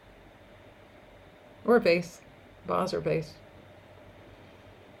 Or a vase. Vase or vase.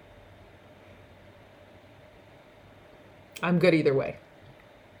 I'm good either way.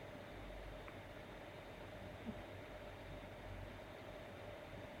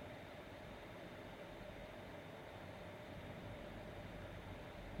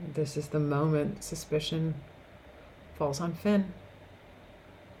 This is the moment suspicion falls on Finn.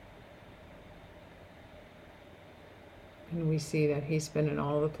 And we see that he's been in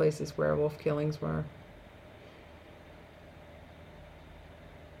all the places werewolf killings were.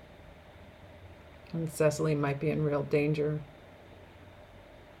 And Cecily might be in real danger.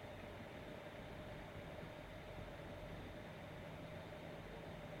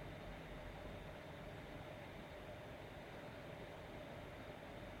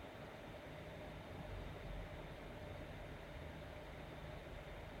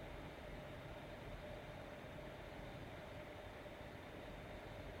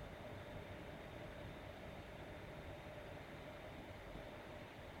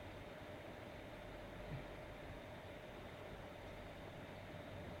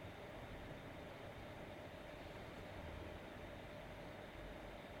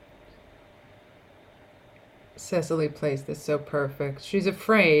 Cecily plays this so perfect. She's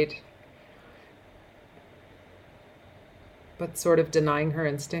afraid, but sort of denying her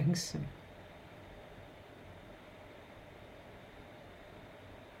instincts.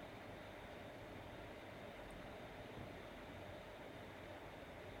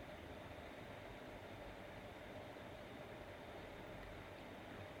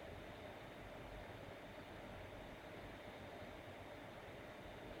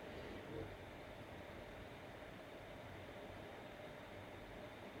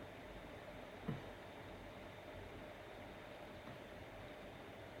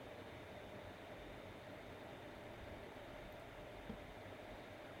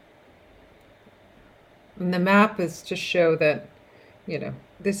 And the map is to show that,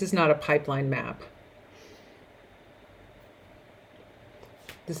 this is not a pipeline map.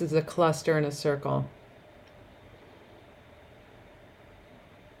 This is a cluster and a circle.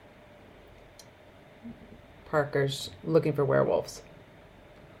 Parker's looking for werewolves.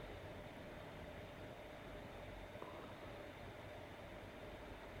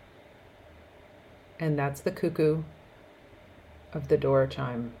 And that's the cuckoo of the door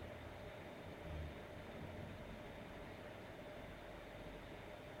chime.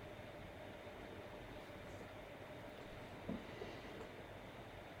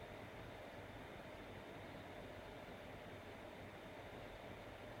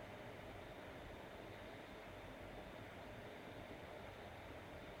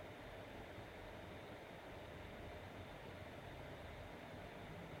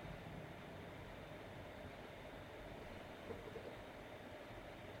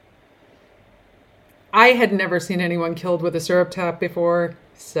 I had never seen anyone killed with a syrup tap before,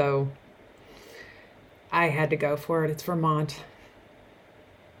 so I had to go for it. It's Vermont.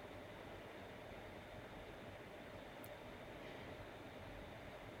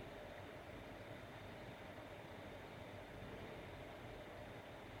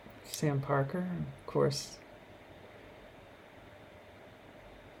 Sam Parker, of course,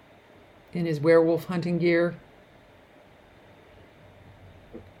 in his werewolf hunting gear.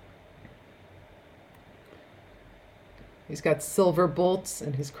 He's got silver bolts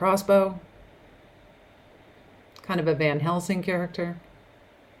in his crossbow. Kind of a Van Helsing character.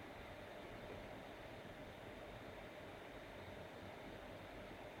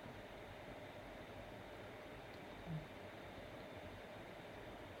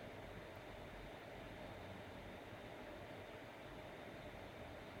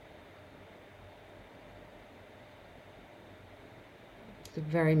 It's a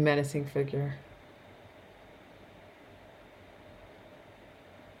very menacing figure.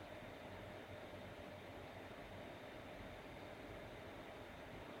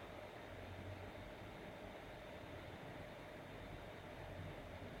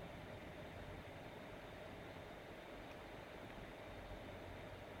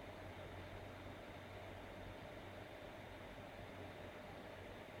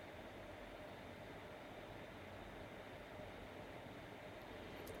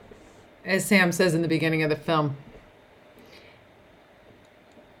 As Sam says in the beginning of the film,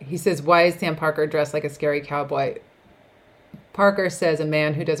 he says, "Why is Sam Parker dressed like a scary cowboy?" Parker says a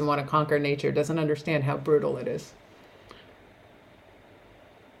man who doesn't want to conquer nature doesn't understand how brutal it is.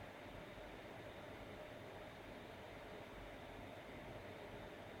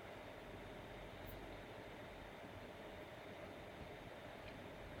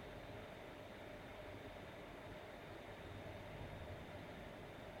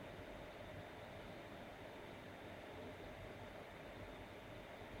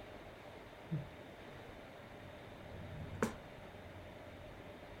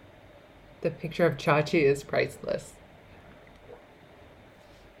 The picture of Chachi is priceless.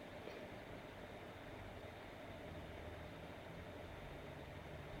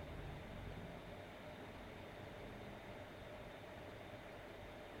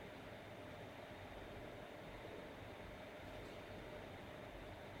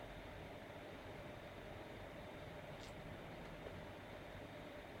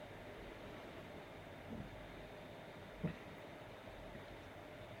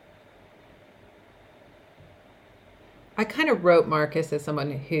 I kind of wrote Marcus as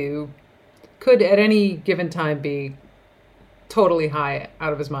someone who could at any given time be totally high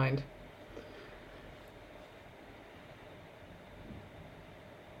out of his mind.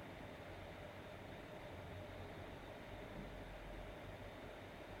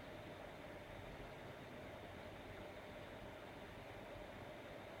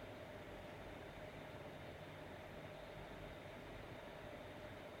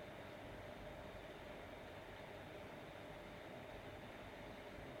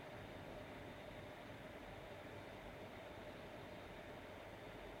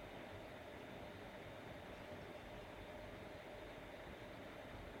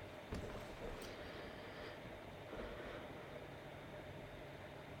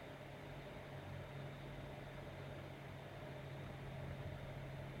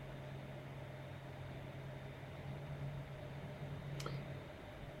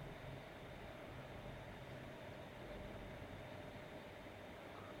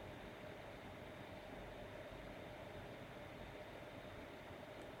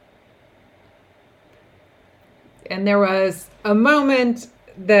 And there was a moment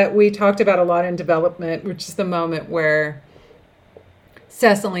that we talked about a lot in development, which is the moment where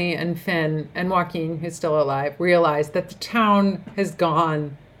Cecily and Finn and Joaquin, who's still alive, realize that the town has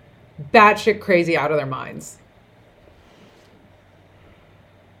gone batshit crazy out of their minds.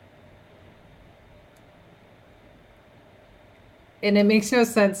 And it makes no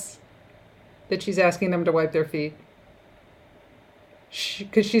sense that she's asking them to wipe their feet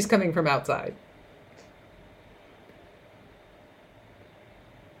because she's coming from outside.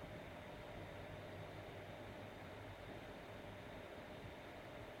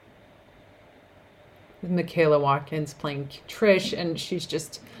 With Michaela Watkins playing Trish, and she's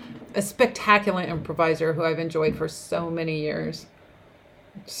just a spectacular improviser who I've enjoyed for so many years.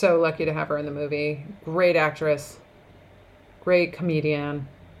 So lucky to have her in the movie. Great actress, great comedian.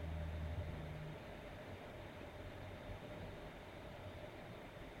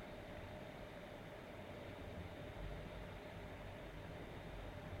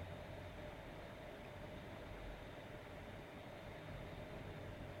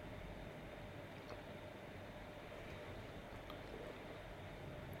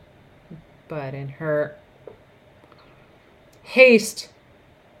 But in her haste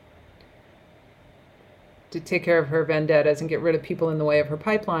to take care of her vendettas and get rid of people in the way of her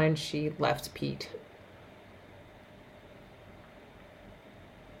pipeline, she left Pete.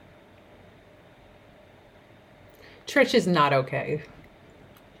 Trish is not okay.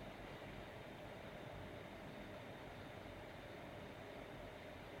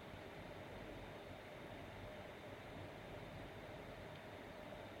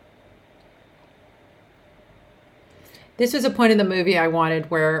 This was a point in the movie I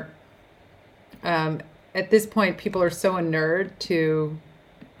wanted where at this point people are so inured to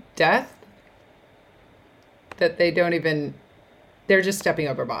death that they don't even, they're just stepping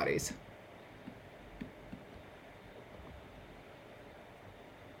over bodies.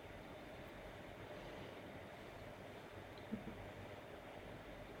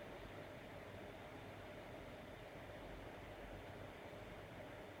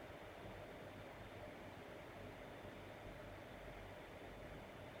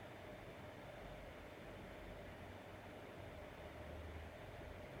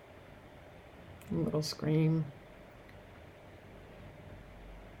 A little scream.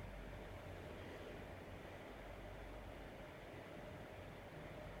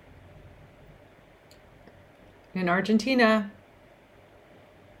 In Argentina.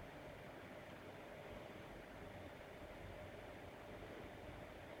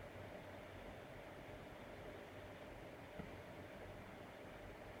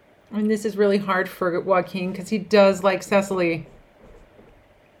 And this is really hard for Joaquin because he does like Cecily.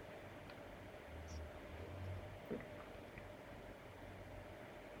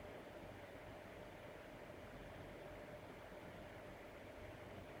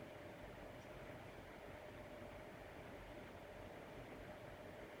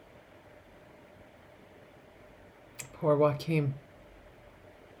 Poor Joaquin.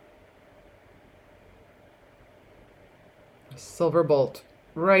 Silver bolt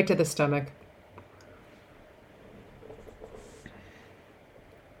right to the stomach.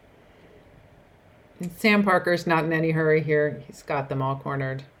 And Sam Parker's not in any hurry here. He's got them all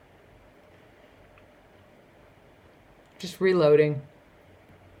cornered. Just reloading.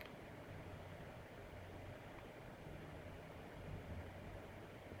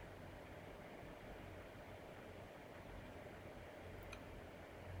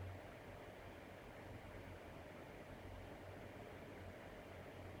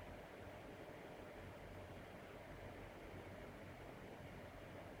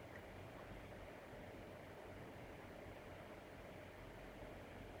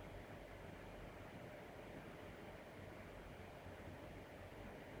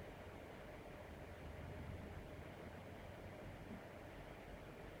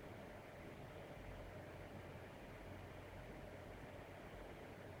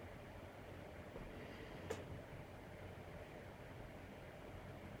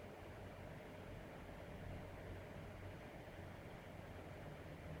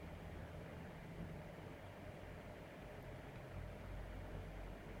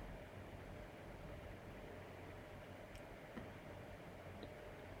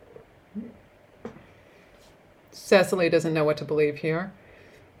 Cecily doesn't know what to believe here.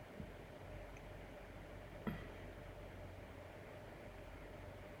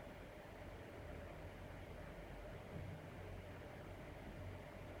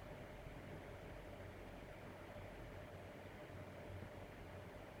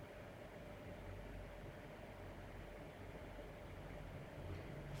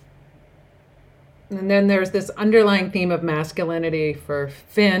 And then there's this underlying theme of masculinity for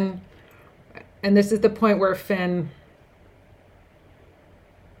Finn. And this is the point where Finn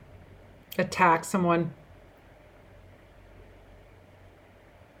attacks someone.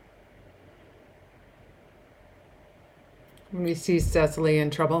 When we see Cecily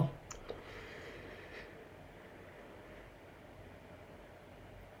in trouble.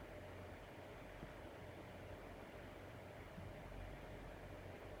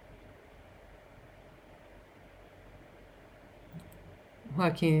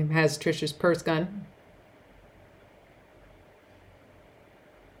 Joaquin has Trisha's purse gun.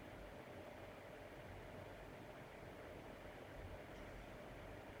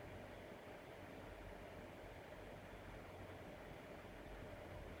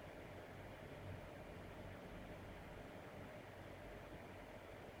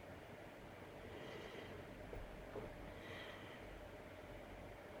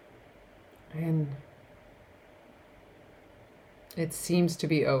 And it seems to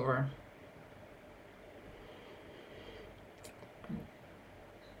be over.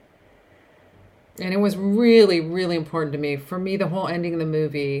 And it was really, really important to me. For me, the whole ending of the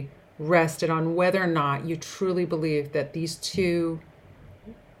movie rested on whether or not you truly believe that these two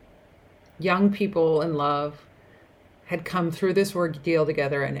young people in love had come through this ordeal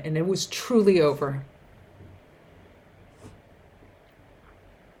together and it was truly over.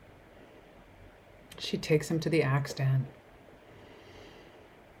 She takes him to the axe stand.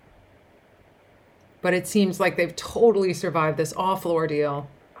 But it seems like they've totally survived this awful ordeal.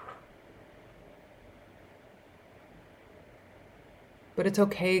 But it's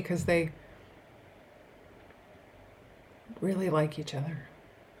okay because they really like each other.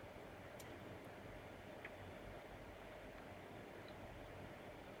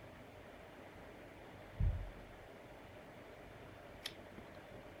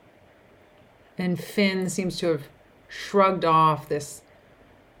 And Finn seems to have shrugged off this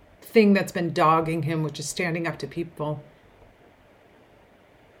thing that's been dogging him, which is standing up to people.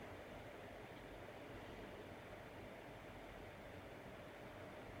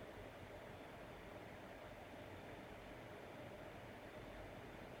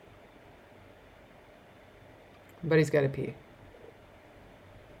 But he's got to pee.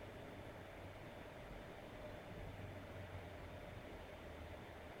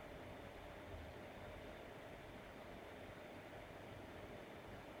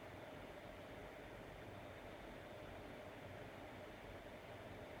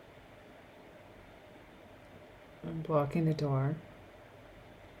 I'm blocking the door.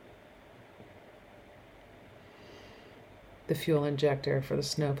 The fuel injector for the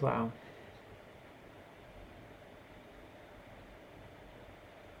snowplow.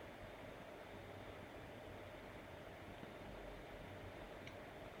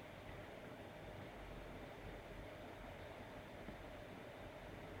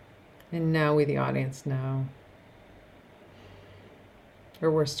 And now we, the audience, know, or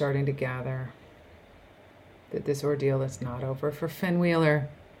we're starting to gather, that this ordeal is not over for Finn Wheeler.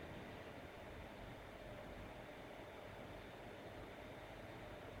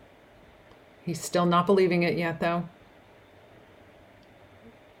 He's still not believing it yet, though,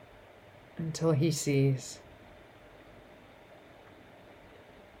 until he sees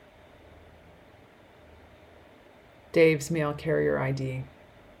Dave's mail carrier ID.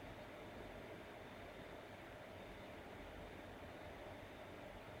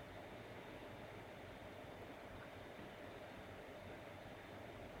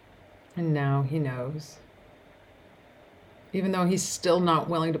 And now he knows. Even though he's still not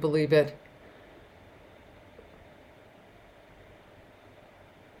willing to believe it.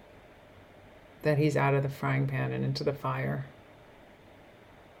 That he's out of the frying pan and into the fire.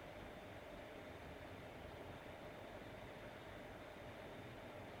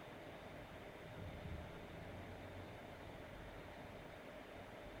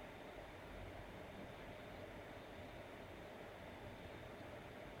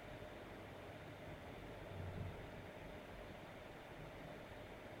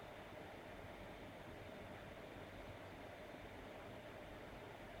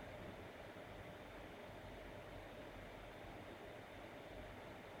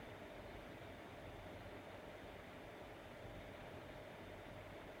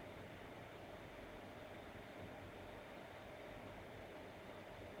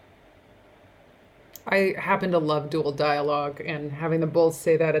 I happen to love dual dialogue and having them both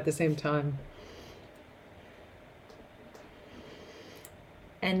say that at the same time.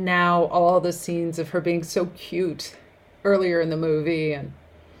 And now all the scenes of her being so cute earlier in the movie and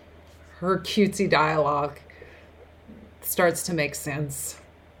her cutesy dialogue starts to make sense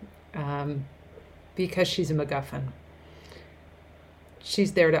because she's a MacGuffin.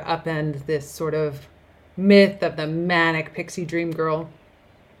 She's there to upend this sort of myth of the manic pixie dream girl.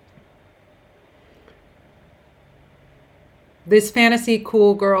 This fantasy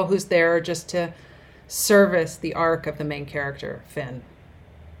cool girl who's there just to service the arc of the main character, Finn.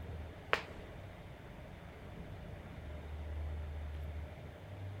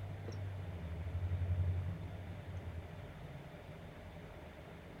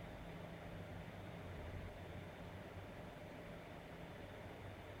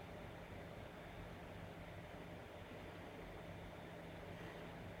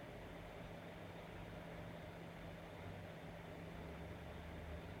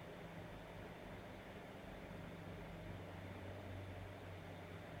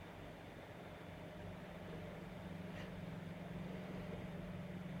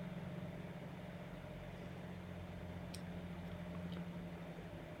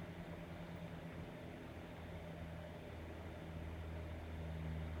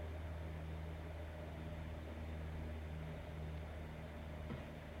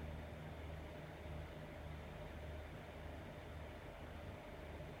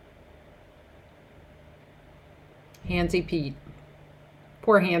 Handsy Pete.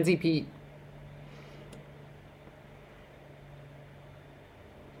 Poor Handsy Pete.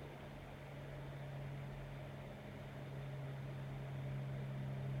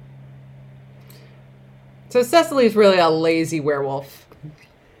 So Cecily's really a lazy werewolf.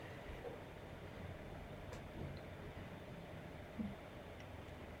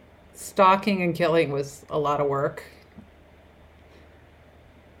 Stalking and killing was a lot of work.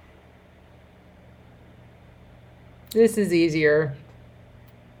 This is easier.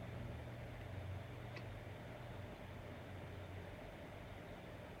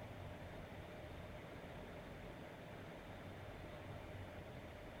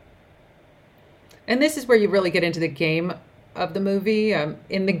 And this is where you really get into the game of the movie.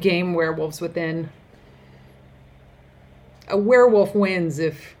 In the game Werewolves Within, a werewolf wins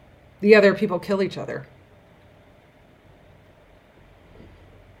if the other people kill each other.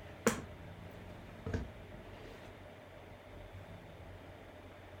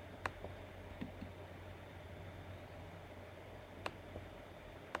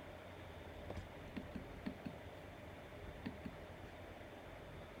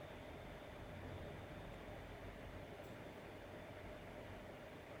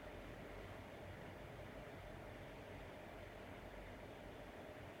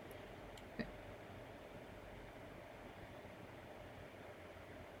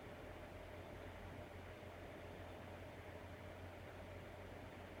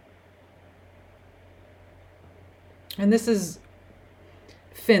 And this is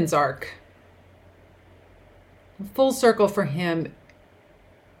Finn's arc. Full circle for him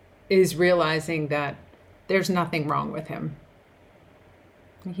is realizing that there's nothing wrong with him.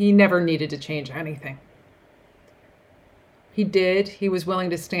 He never needed to change anything. He did. He was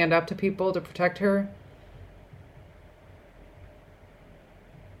willing to stand up to people to protect her.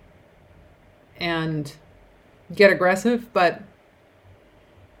 And get aggressive, but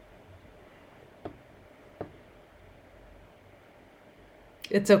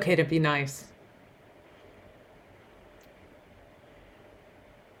it's okay to be nice.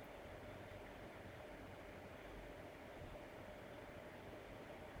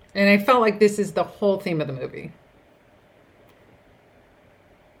 And I felt like this is the whole theme of the movie.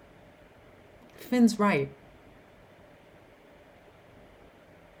 Finn's right.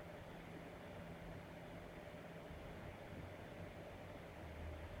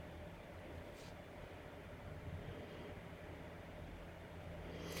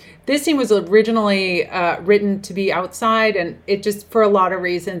 This scene was originally written to be outside, and it just, for a lot of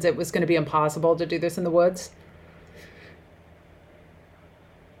reasons, it was going to be impossible to do this in the woods.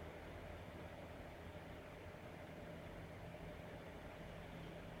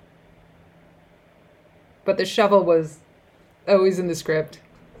 But the shovel was always in the script.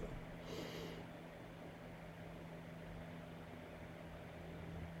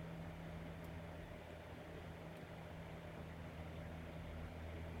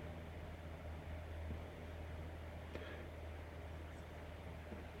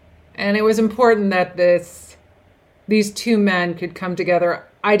 And it was important that these two men could come together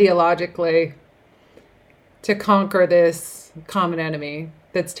ideologically to conquer this common enemy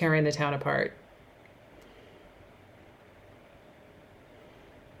that's tearing the town apart.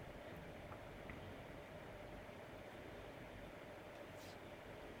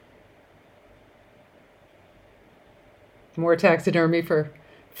 More taxidermy for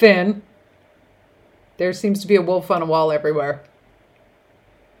Finn. There seems to be a wolf on a wall everywhere.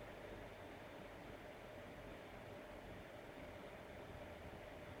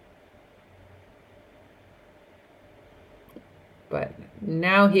 But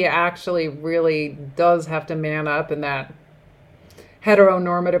now he actually really does have to man up in that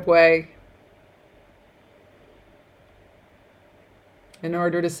heteronormative way in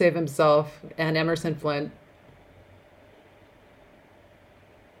order to save himself and Emerson Flint.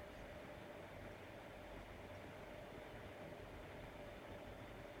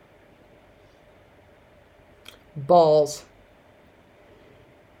 Balls.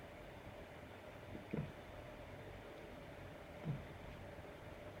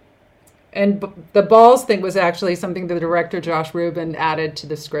 And the balls thing was actually something the director Josh Rubin added to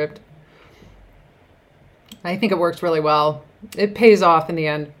the script. I think it works really well. It pays off in the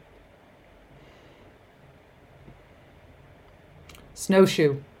end.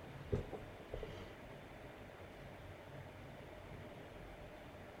 Snowshoe.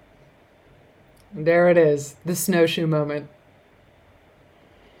 There it is, the snowshoe moment.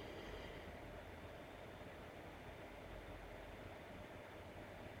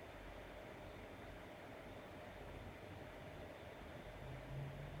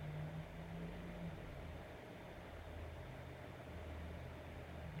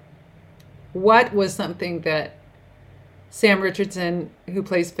 What was something that Sam Richardson, who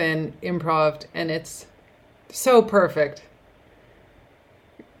plays Finn, improv'd, and it's so perfect.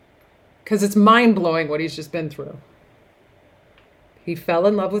 Because it's mind-blowing what he's just been through. He fell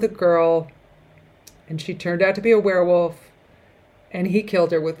in love with a girl, and she turned out to be a werewolf, and he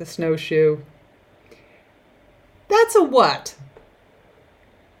killed her with a snowshoe. That's a what?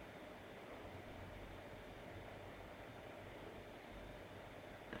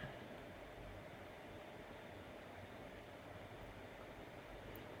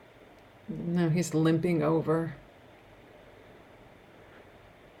 No, he's limping over.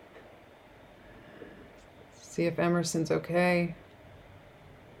 See if Emerson's okay.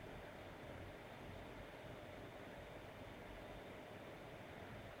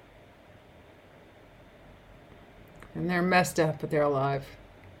 And they're messed up, but they're alive.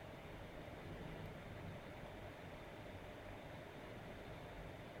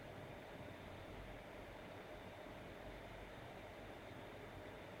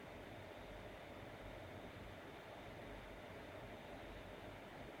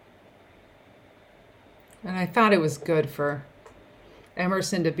 And I thought it was good for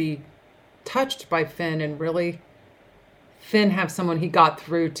Emerson to be touched by Finn and really Finn have someone he got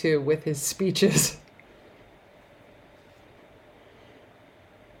through to with his speeches.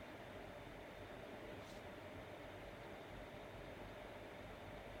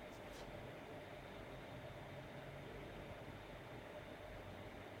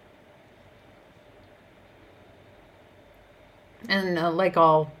 And like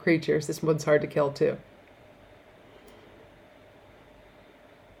all creatures, this one's hard to kill too.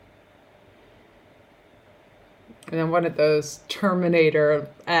 And then one of those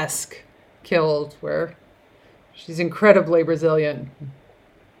Terminator-esque kills where she's incredibly resilient.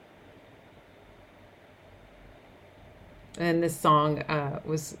 And this song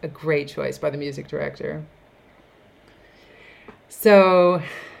was a great choice by the music director. So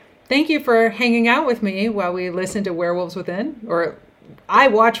thank you for hanging out with me while we listen to Werewolves Within. Or we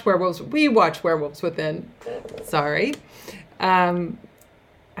watch Werewolves Within. Sorry.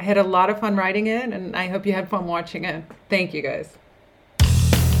 I had a lot of fun writing it, and I hope you had fun watching it. Thank you, guys.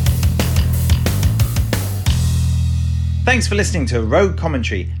 Thanks for listening to Rogue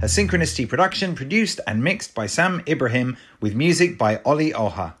Commentary, a Synchronicity production produced and mixed by Sam Ibrahim with music by Ollie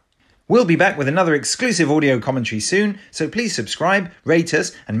Oha. We'll be back with another exclusive audio commentary soon, so please subscribe, rate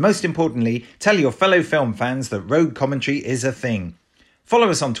us, and most importantly, tell your fellow film fans that Rogue Commentary is a thing. Follow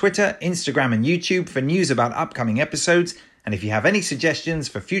us on Twitter, Instagram, and YouTube for news about upcoming episodes. And if you have any suggestions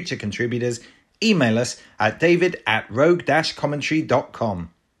for future contributors, email us at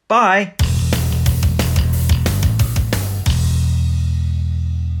david@rogue-commentary.com. Bye!